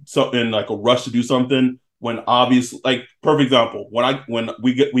in like a rush to do something when obviously, like, perfect example, when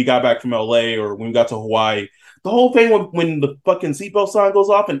we got back from LA or when we got to Hawaii, the whole thing when the fucking seatbelt sign goes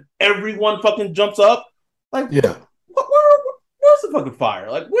off and everyone fucking jumps up, like, yeah, where's the fucking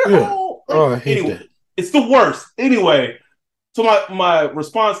fire? Like, we're all like, I hate anyway, that. it's the worst. Anyway, so my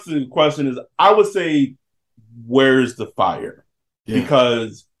response to the question is, I would say, where's the fire? Yeah.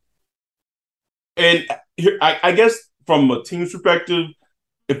 Because, and here, I guess from a team's perspective,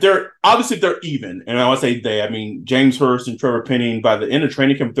 if they're even, and I would say I mean James Hurst and Trevor Penning, by the end of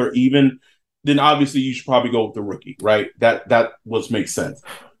training camp, if they're even, then obviously you should probably go with the rookie, right? That makes sense.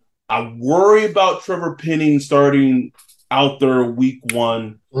 I worry about Trevor Penning starting out there week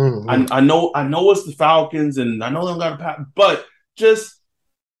one. I know it's the Falcons, and I know they don't got a pass, but just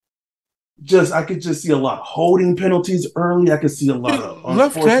I could just see a lot of holding penalties early. I could see a lot of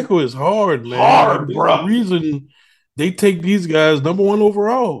left tackle is hard, man. Hard, bro. The reason they take these guys number one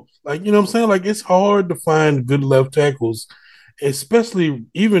overall, like, you know what I'm saying? Like, it's hard to find good left tackles, especially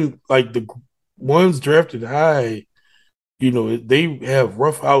even like the ones drafted high. You know, they have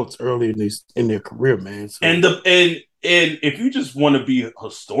rough outs early in their career, man. So. And if you just want to be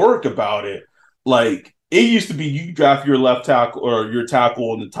historic about it, like, it used to be you draft your left tackle or your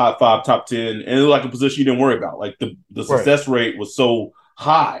tackle in the top 5, top 10, and it was like a position you didn't worry about. Like, the success rate was so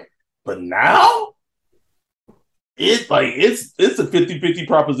high. But now it's a 50-50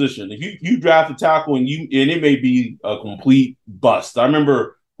 proposition. If you draft a tackle and it may be a complete bust. I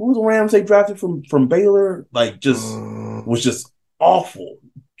remember, who was the Rams they drafted from Baylor? Like, just was just awful.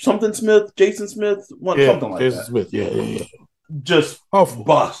 Jason Smith, something like Jason that. Jason Smith, yeah. Just awful.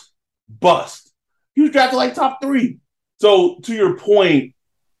 Bust. He was drafted like top 3. So to your point,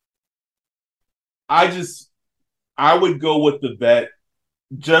 I would go with the vet,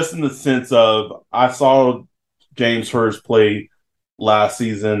 just in the sense of, I saw James Hurst play last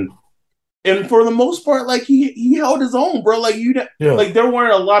season, and for the most part, like, he held his own, bro. Like, like, there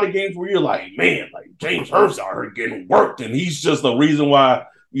weren't a lot of games where you're like, man, like, James Hurst out here getting worked, and he's just the reason why,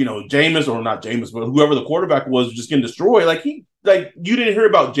 you know, Jameis, or not Jameis, but whoever the quarterback was just getting destroyed. Like, you didn't hear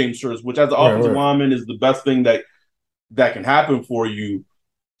about James Hurst, which as an offensive lineman is the best thing that can happen for you.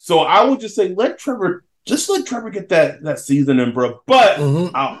 So I would just say, let Trevor get that season in, bro. But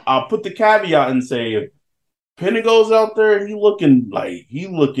I'll put the caveat and say, if Penning goes out there and he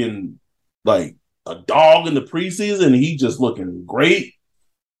looking like a dog in the preseason, he just looking great,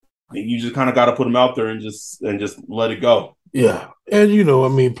 then you just kind of got to put him out there and just let it go. Yeah. And, you know, I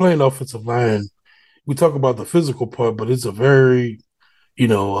mean, playing offensive line, we talk about the physical part, but it's a very, you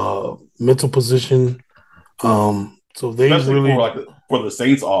know, mental position. So they especially really for the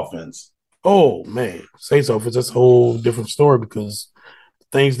Saints offense. Oh man, Saints offense, that's a whole different story, because the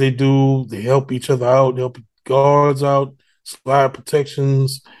things they do, they help each other out, help guards out, slide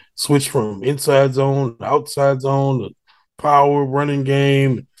protections, switch from inside zone to outside zone, the power running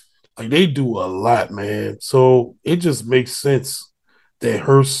game. Like, they do a lot, man. So it just makes sense that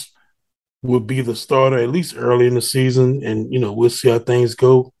Hurst would be the starter at least early in the season, and, you know, we'll see how things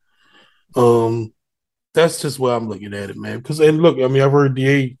go. That's just why I'm looking at it, man. Because, and look, I mean, I've heard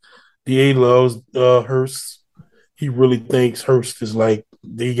DA loves Hurst. He really thinks Hurst is like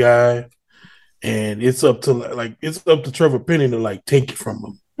the guy, and it's up to Trevor Penning to like take it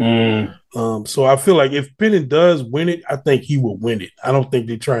from him. So I feel like if Penning does win it, I think he will win it. I don't think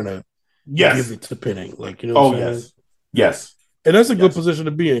they're trying to give it to Penning. Like, you know what I'm saying? Yes. And that's a good position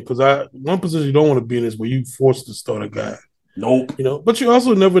to be in, because one position you don't want to be in is where you forced to start a guy. Nope. You know, but you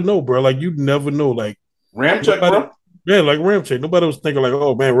also never know, bro. Like, you never know. Like, Ramczyk, bro. Yeah, like Ramczyk. Nobody was thinking like,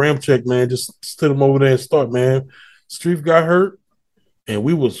 oh man, Ramczyk, man, just sit him over there and start, man. Streif got hurt, and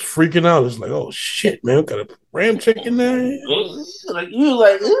we was freaking out. It's like, oh shit, man, we got a Ramczyk in there. Like, you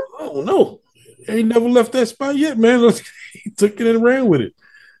like, oh no, he never left that spot yet, man. He took it and ran with it.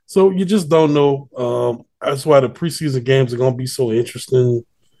 So you just don't know. That's why the preseason games are gonna be so interesting.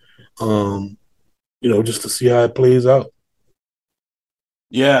 You know, just to see how it plays out.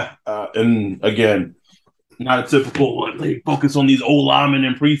 Yeah, and again, not a typical one. They focus on these old linemen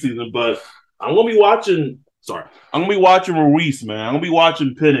in preseason, but I'm gonna be watching. I'm gonna be watching Ruiz, man. I'm gonna be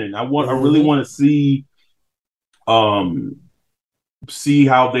watching Penning. I really want to see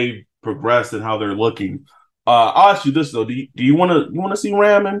how they progress and how they're looking. I'll ask you this though: Do you want to see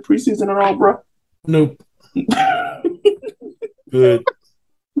Ram in preseason at all, bro? Nope. Good.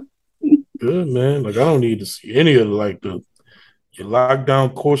 Good, man. Like, I don't need to see any of your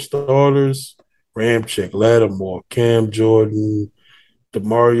lockdown core starters, Ramchick, Lattimore, Cam Jordan,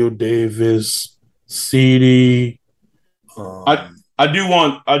 Demario Davis, CD. I do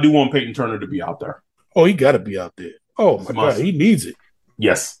want Peyton Turner to be out there. Oh, he got to be out there. Oh, my God. He needs it.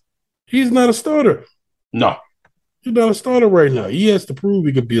 Yes. He's not a starter. No. He's not a starter right now. He has to prove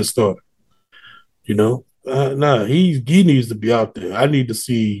he could be a starter. He needs to be out there. I need to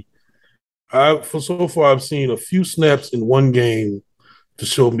see. So far, I've seen a few snaps in one game to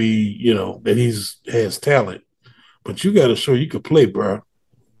show me, that has talent. But you got to show you could play, bro.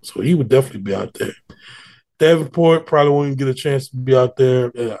 So he would definitely be out there. Davenport probably won't get a chance to be out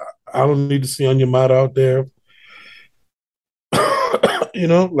there. I don't need to see Onyemata out there.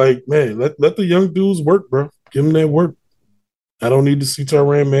 Man, let the young dudes work, bro. Give them that work. I don't need to see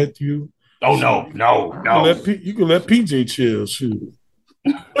Tyrann Mathieu. Oh, no. You can let PJ chill. Shoot.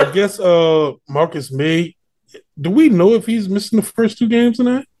 I guess Marcus May. Do we know if he's missing the first 2 games or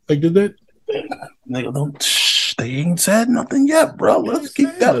not? Like, did that? They ain't said nothing yet, bro. Let's keep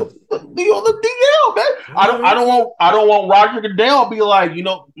that on the DL, man. I don't want Roger Goodell be like,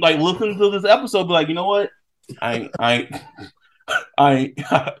 listening to this episode, be like, you know what? I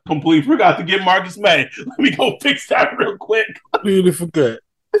completely forgot to get Marcus May. Let me go fix that real quick. Really forgot.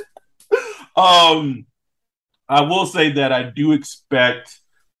 I will say that I do expect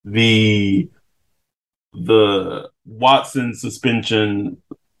the Watson suspension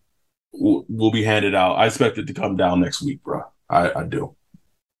will be handed out. I expect it to come down next week, bro. I do.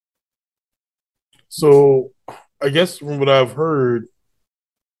 So I guess from what I've heard,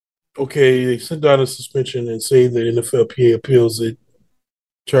 okay, they sent down a suspension and say the NFLPA appeals it,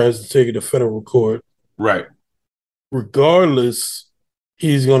 tries to take it to federal court. Right. Regardless,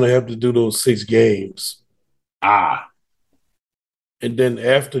 he's going to have to do those 6 games. And then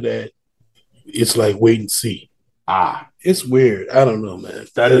after that, it's like wait and see. It's weird. I don't know, man.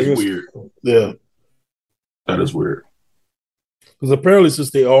 That is weird. Yeah. That is weird. Because apparently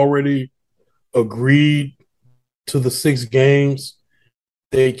since they already agreed to the 6 games,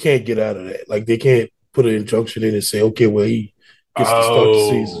 they can't get out of that. Like, they can't put an injunction in and say, okay, well, he gets to start the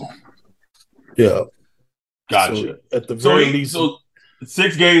season. Yeah. Gotcha. So at the very least. So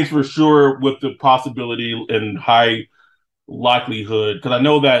 6 games for sure, with the possibility and high likelihood.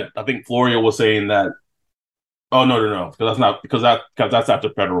 Because I think Florio was saying that. Oh, no. Because that's after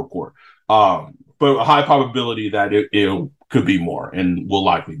federal court. But a high probability that it could be more and will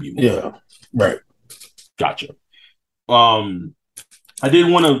likely be more. Yeah. Right. Gotcha. I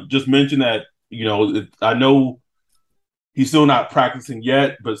did want to just mention that, I know he's still not practicing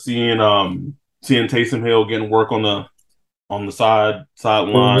yet, but seeing Taysom Hill getting work on the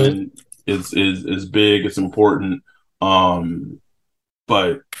sideline is big. It's important.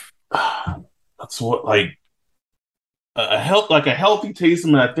 But that's what, like, a healthy Taysom,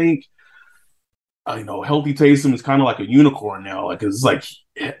 and I think healthy Taysom is kind of like a unicorn now. Like, it's like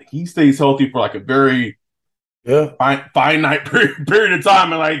he stays healthy for like a very finite period of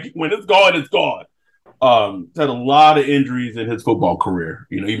time, and like when it's gone, it's gone. He's had a lot of injuries in his football career,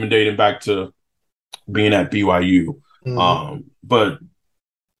 even dating back to being at BYU. But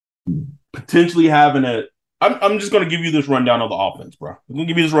potentially having I'm just going to give you this rundown of the offense, bro. I'm going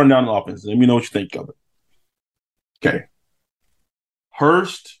to give you this rundown of the offense. Let me know what you think of it. Okay.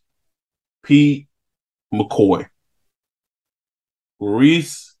 Hurst, Pete, McCoy,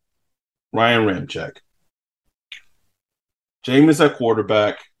 Reese, Ryan Ramczyk, Jameis at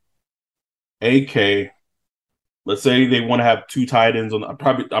quarterback, AK. Let's say they want to have 2 tight ends on.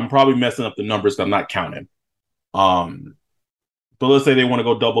 I'm probably messing up the numbers because I'm not counting. But let's say they want to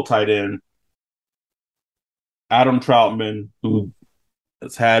go double tight end. Adam Troutman, who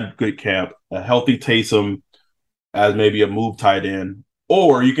has had good camp, a healthy Taysom as maybe a move tight end,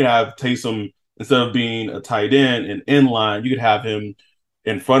 or you can have Taysom instead of being a tight end and inline, you could have him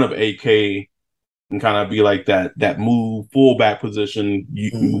in front of AK and kind of be like that move fullback position.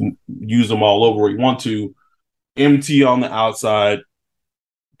 You can use them all over where you want to. MT on the outside,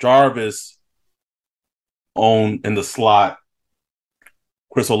 Jarvis in the slot,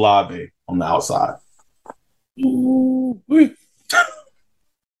 Chris Olave on the outside.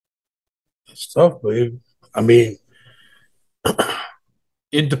 It's tough, babe. I mean,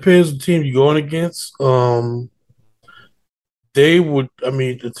 it depends on the team you're going against. Your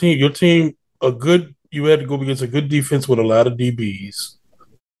team, you had to go against a good defense with a lot of DBs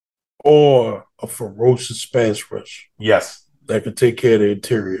or a ferocious pass rush. Yes. That could take care of the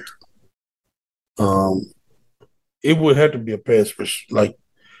interior. it would have to be a pass rush. Like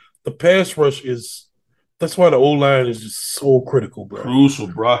the pass rush is. That's why the O-line is just so critical, bro. Crucial,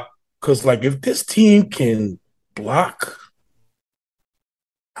 bro. Because like if this team can block,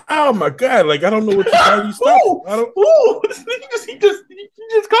 oh my god! Like I don't know how you stop. I don't. He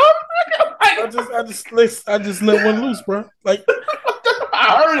just come. I just let one loose, bro. Like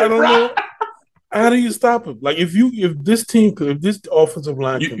I heard it, I don't bro. know. How do you stop him? Like if this offensive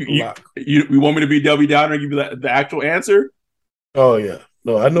line can block, you want me to be Debbie Downer and give you the actual answer? Oh yeah,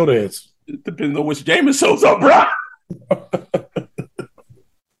 no, I know the answer. It depends on which Jameis shows up, bro.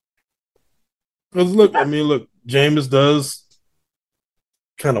 Because look, Jameis does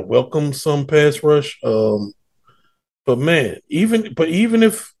kind of welcome some pass rush. But man, even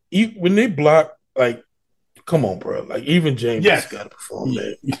if when they block, like, come on, bro. Like even Jameis got to perform,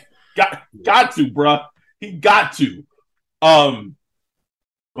 man. Got to, bro. He got to. I'm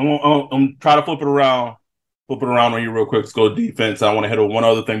try to flip it around on you real quick. Let's go defense. I want to hit on one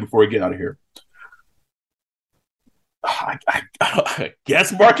other thing before we get out of here. I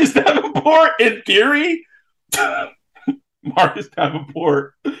guess Marcus Davenport, in theory. Marcus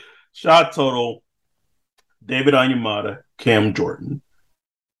Davenport, shot total, David Onyemata, Cam Jordan,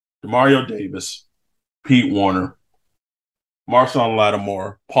 Demario Davis, Pete Warner, Marshawn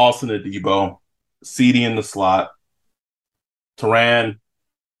Lattimore, Paulson Adebo, CD in the slot, Turan,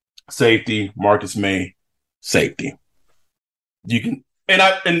 safety, Marcus May, safety. You can,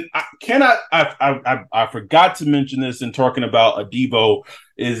 I forgot to mention this in talking about Adebo,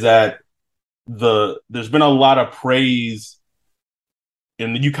 is that there's been a lot of praise,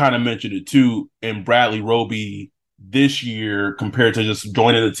 and you kind of mentioned it too, in Bradley Roby this year compared to just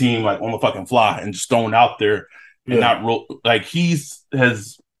joining the team like on the fucking fly and just thrown out there and like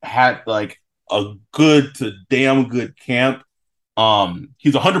has had like a good to damn good camp.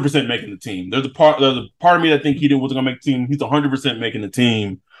 He's 100% making the team. There's a part of me that think he wasn't gonna make the team. He's 100% making the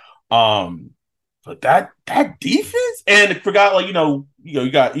team. But that defense, and I forgot, like, you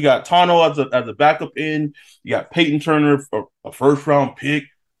got Tano as a backup in. You got Peyton Turner, a first round pick.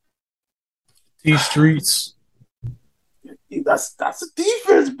 These streets. That's a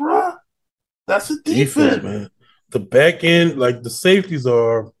defense, bro. That's a defense, man. The back end, like the safeties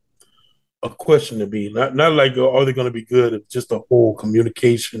are a question to me. Not like are they going to be good? It's just the whole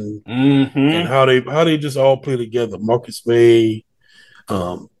communication and how they just all play together. Marcus May,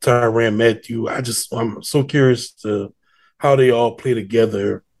 Tyrann Mathieu. I'm so curious to how they all play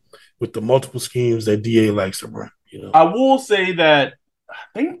together with the multiple schemes that DA likes to run. I will say that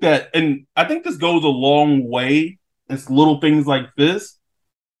I think this goes a long way. It's little things like this.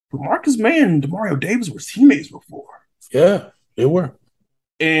 But Marcus May and Demario Davis were teammates before. Yeah, they were.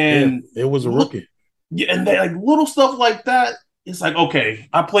 And it was a rookie. Yeah, and they, like, little stuff like that. It's like, okay,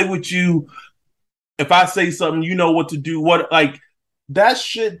 I play with you. If I say something, you know what to do. What, like, that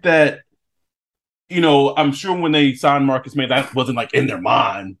shit that, I'm sure when they signed Marcus May, that wasn't like in their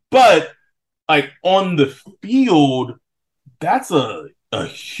mind. But like on the field, that's a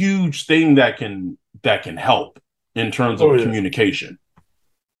huge thing that can help in terms of communication.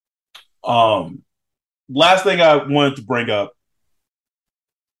 Last thing I wanted to bring up,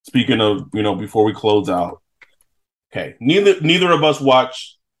 speaking of, before we close out. Okay, neither of us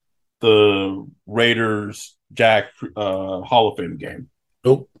watched the Raiders Jack Hall of Fame game.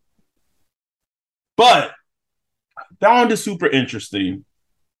 Nope. But I found it super interesting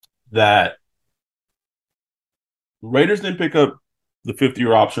that Raiders didn't pick up the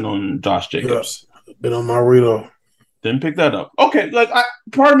 5th-year option on Josh Jacobs. Yeah, been on my radar. Didn't pick that up. Okay, like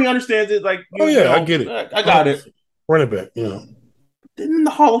part of me understands it. Like, I get it. I got it. Running back, Then in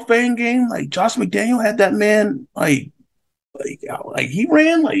the Hall of Fame game, like Josh McDaniel had that man like he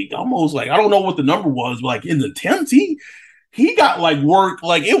ran like almost like, I don't know what the number was, but like in the attempts, he got like work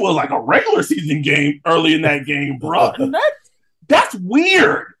like it was like a regular season game early in that game, bro. And that's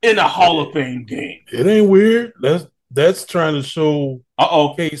weird in a Hall of Fame game. It ain't weird. That's trying to show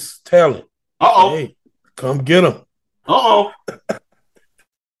case talent. Hey, come get him.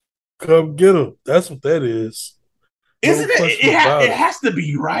 Come get him. That's what that is. Isn't it? It has to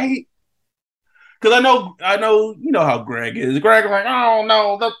be, right? Because I know, you know how Greg is. Greg like, oh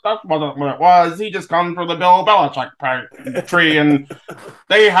no, that's what it was. He just comes for the Bill Belichick tree, and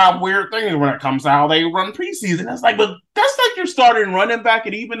they have weird things when it comes to how they run preseason. It's like, but that's like your starting running back,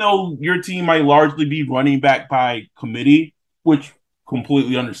 and even though your team might largely be running back by committee, which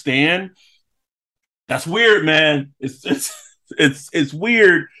completely understand, that's weird, man. It's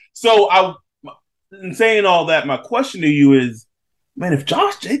weird. So in saying all that, my question to you is, man, if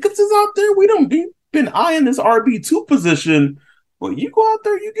Josh Jacobs is out there, we've been eyeing this RB2 position, but you go out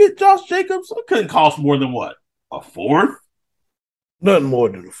there, you get Josh Jacobs, it couldn't cost more than what? a fourth. Nothing more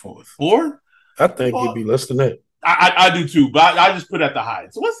than a fourth. Fourth? I think it'd be less than that. I do too, but I just put it at the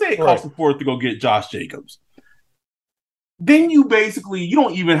highest. So let's say it costs a fourth to go get Josh Jacobs. Then you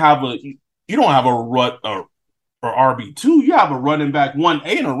don't even have a run or RB2. You have a running back 1A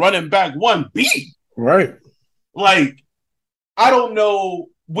and a running back 1B. Right. Like, I don't know.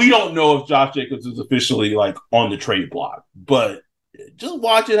 We don't know if Josh Jacobs is officially like on the trade block, but just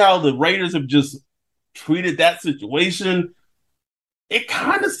watching how the Raiders have just treated that situation, it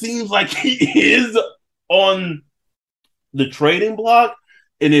kind of seems like he is on the trading block.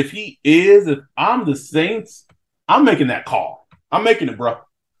 And if I'm the Saints, I'm making that call. I'm making it, bro.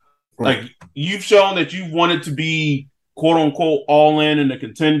 Like, you've shown that you wanted to be quote unquote all in and a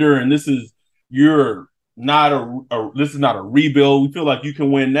contender, and this is not a rebuild. We feel like you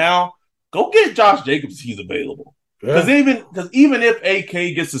can win now. Go get Josh Jacobs if he's available. Because even if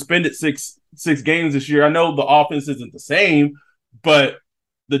AK gets suspended six games this year, I know the offense isn't the same, but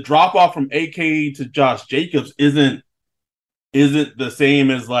the drop off from AK to Josh Jacobs isn't the same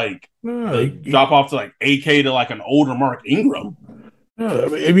as like drop off to like AK to like an older Mark Ingram. Yeah,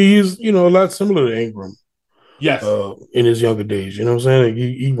 I mean he's a lot similar to Ingram. Yes, in his younger days, you know what I'm saying? Like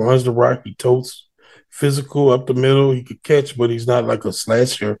he runs the rock, he totes, physical up the middle, he could catch, but he's not like a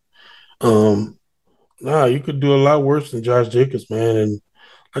slasher. You could do a lot worse than Josh Jacobs, man. And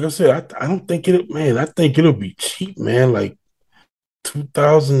like I said, I don't think I think it'll be cheap, man. Like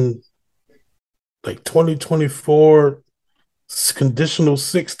 2024 conditional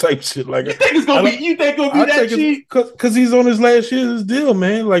 6 type shit. Like, you think it'll be that cheap? Because he's on his last year of his deal,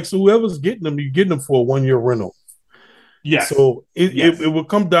 man. Like, so whoever's getting him, you're getting him for a 1-year rental. Yes. So it will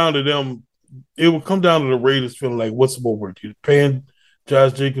come down to them. It will come down to the Raiders feeling like, what's more worth? You're paying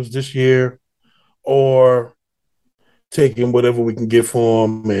Josh Jacobs this year, or taking whatever we can get for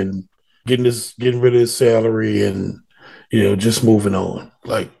him and getting rid of his salary and just moving on.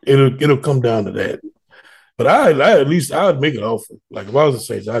 Like, it'll come down to that. But I would make an offer. Like, if I was the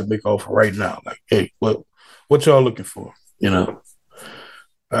Saints, I'd make an offer right now. Like, hey, what y'all looking for?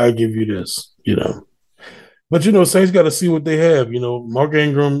 I'll give you this. But Saints got to see what they have. Mark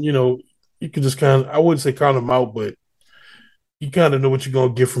Ingram. You can just I wouldn't say count him out, but you kind of know what you're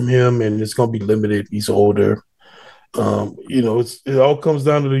gonna get from him, and it's gonna be limited. He's older. It all comes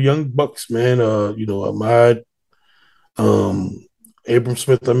down to the young bucks, man. Ahmad, Abram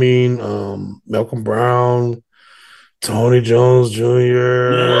Smith, Malcolm Brown, Tony Jones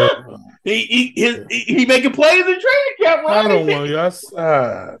Jr. He making plays in training camp. Right? I don't want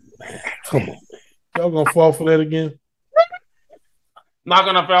y'all. Come on, man. Y'all gonna fall for that again? Not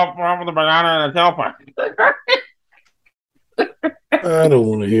gonna fall for the banana and the tailpipe. I don't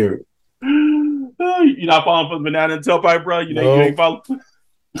want to hear it. You're not falling for the banana and tailpipe, bro. You ain't falling.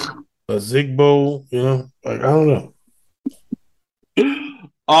 A Zigbo, like, I don't know.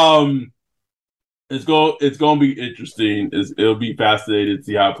 It's gonna be interesting. It'll be fascinating to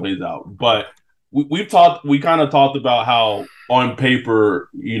see how it plays out. But we kind of talked about how on paper,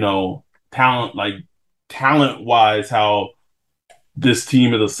 talent wise, how this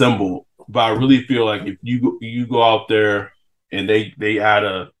team is assembled. But I really feel like if you go out there and they add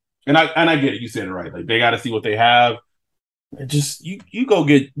and I get it, you said it right. Like, they got to see what they have. And just you go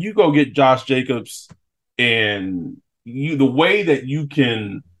get Josh Jacobs, and the way that you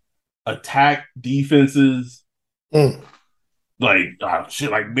can attack defenses, like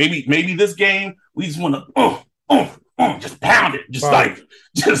shit. Like, maybe this game we just want to just pound it, just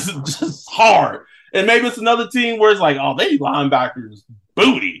hard. And maybe it's another team where it's like, oh, they linebackers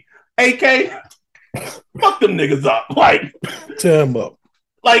booty. AK, fuck them niggas up. Like, tear them up.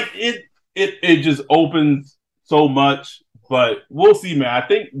 Like, it just opens so much. But we'll see, man. I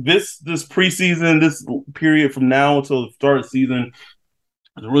think this preseason, this period from now until the start of the season,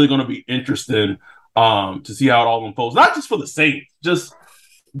 is really going to be interesting to see how it all unfolds. Not just for the Saints, just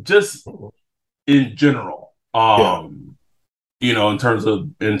in general. In terms of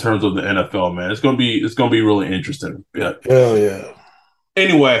the NFL, man, it's gonna be really interesting. Yeah. Hell yeah.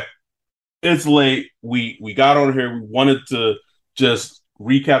 Anyway, it's late. We got on here. We wanted to just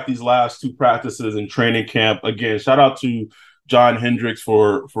recap these last 2 practices in training camp. Again, shout out to John Hendricks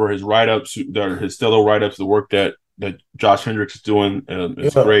for his write-ups, his stellar write-ups, the work that Josh Hendricks is doing.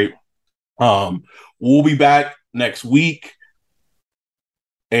 It's great. We'll be back next week.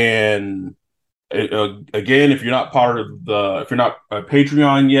 And again, if you're not a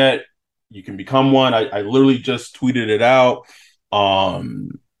Patreon yet, you can become one. I literally just tweeted it out.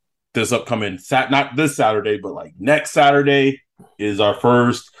 This upcoming not this Saturday, but like next Saturday is our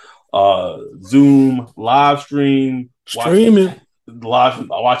first Zoom live stream. Streaming.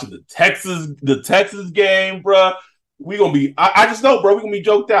 watching the Texas game, bro. We gonna be. I just know, bro. We gonna be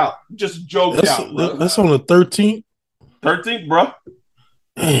joked out. Just joked out. Bro. That's on the 13th. 13th, bro.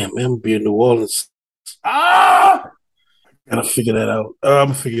 Damn, man, I'm be in New Orleans. I gotta figure that out. I'm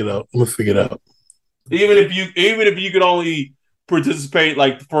gonna figure it out. Even if you could only participate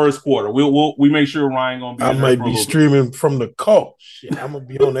like the first quarter, we make sure Ryan gonna be. I might be streaming from the car. Shit, I'm gonna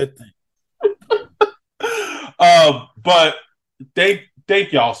be on that thing. But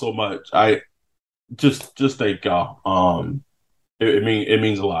thank y'all so much. I just thank y'all. It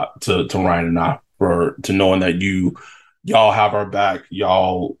means a lot to Ryan and I to knowing that y'all have our back.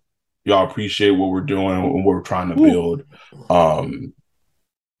 Y'all appreciate what we're doing and what we're trying to build.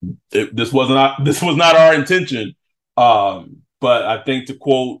 This was not our intention. But I think, to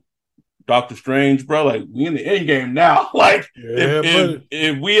quote Doctor Strange, bro, like, we in the end game now. Like,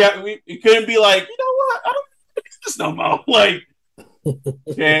 if we couldn't be like, you know what, I don't think this no more. Like,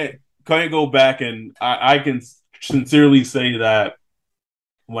 can't go back. And I can sincerely say that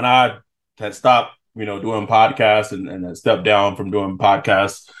when I had stopped, doing podcasts and had stepped down from doing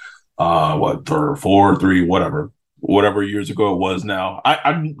podcasts, 3, whatever years ago it was now,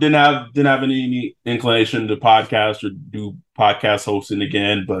 I didn't have any inclination to podcast or do podcast hosting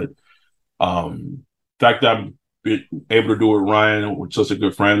again. But the fact that I'm able to do it with Ryan, with such a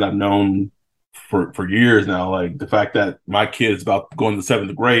good friend I've known for years now, like the fact that my kid's about to go in the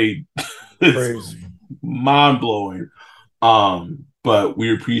 7th grade is crazy, mind-blowing. But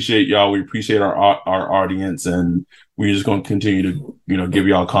we appreciate y'all. We appreciate our audience, and we're just going to continue to, give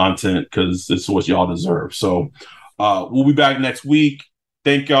y'all content because it's what y'all deserve. So we'll be back next week.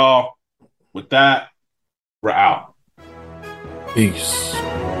 Thank y'all. With that, we're out. Peace.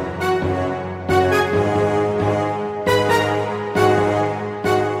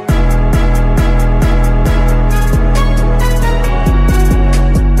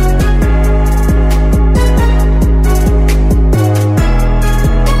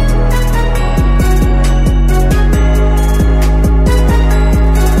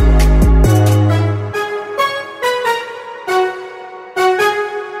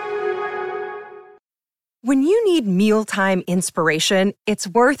 When you need mealtime inspiration, it's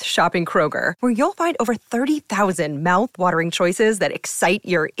worth shopping Kroger, where you'll find over 30,000 mouth-watering choices that excite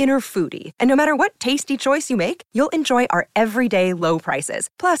your inner foodie. And no matter what tasty choice you make, you'll enjoy our everyday low prices,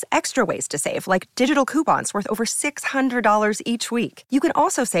 plus extra ways to save, like digital coupons worth over $600 each week. You can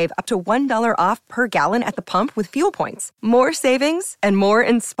also save up to $1 off per gallon at the pump with fuel points. More savings and more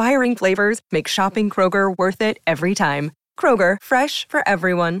inspiring flavors make shopping Kroger worth it every time. Kroger, fresh for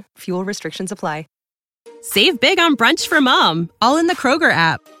everyone. Fuel restrictions apply. Save big on brunch for mom, all in the Kroger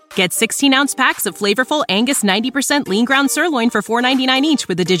app. Get 16-ounce packs of flavorful Angus 90% lean ground sirloin for $4.99 each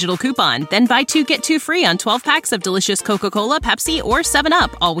with a digital coupon. Then buy 2, get 2 free on 12 packs of delicious Coca-Cola, Pepsi, or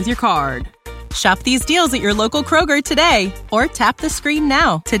 7-Up, all with your card. Shop these deals at your local Kroger today, or tap the screen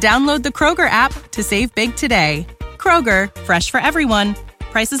now to download the Kroger app to save big today. Kroger, fresh for everyone.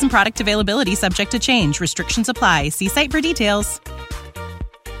 Prices and product availability subject to change. Restrictions apply. See site for details.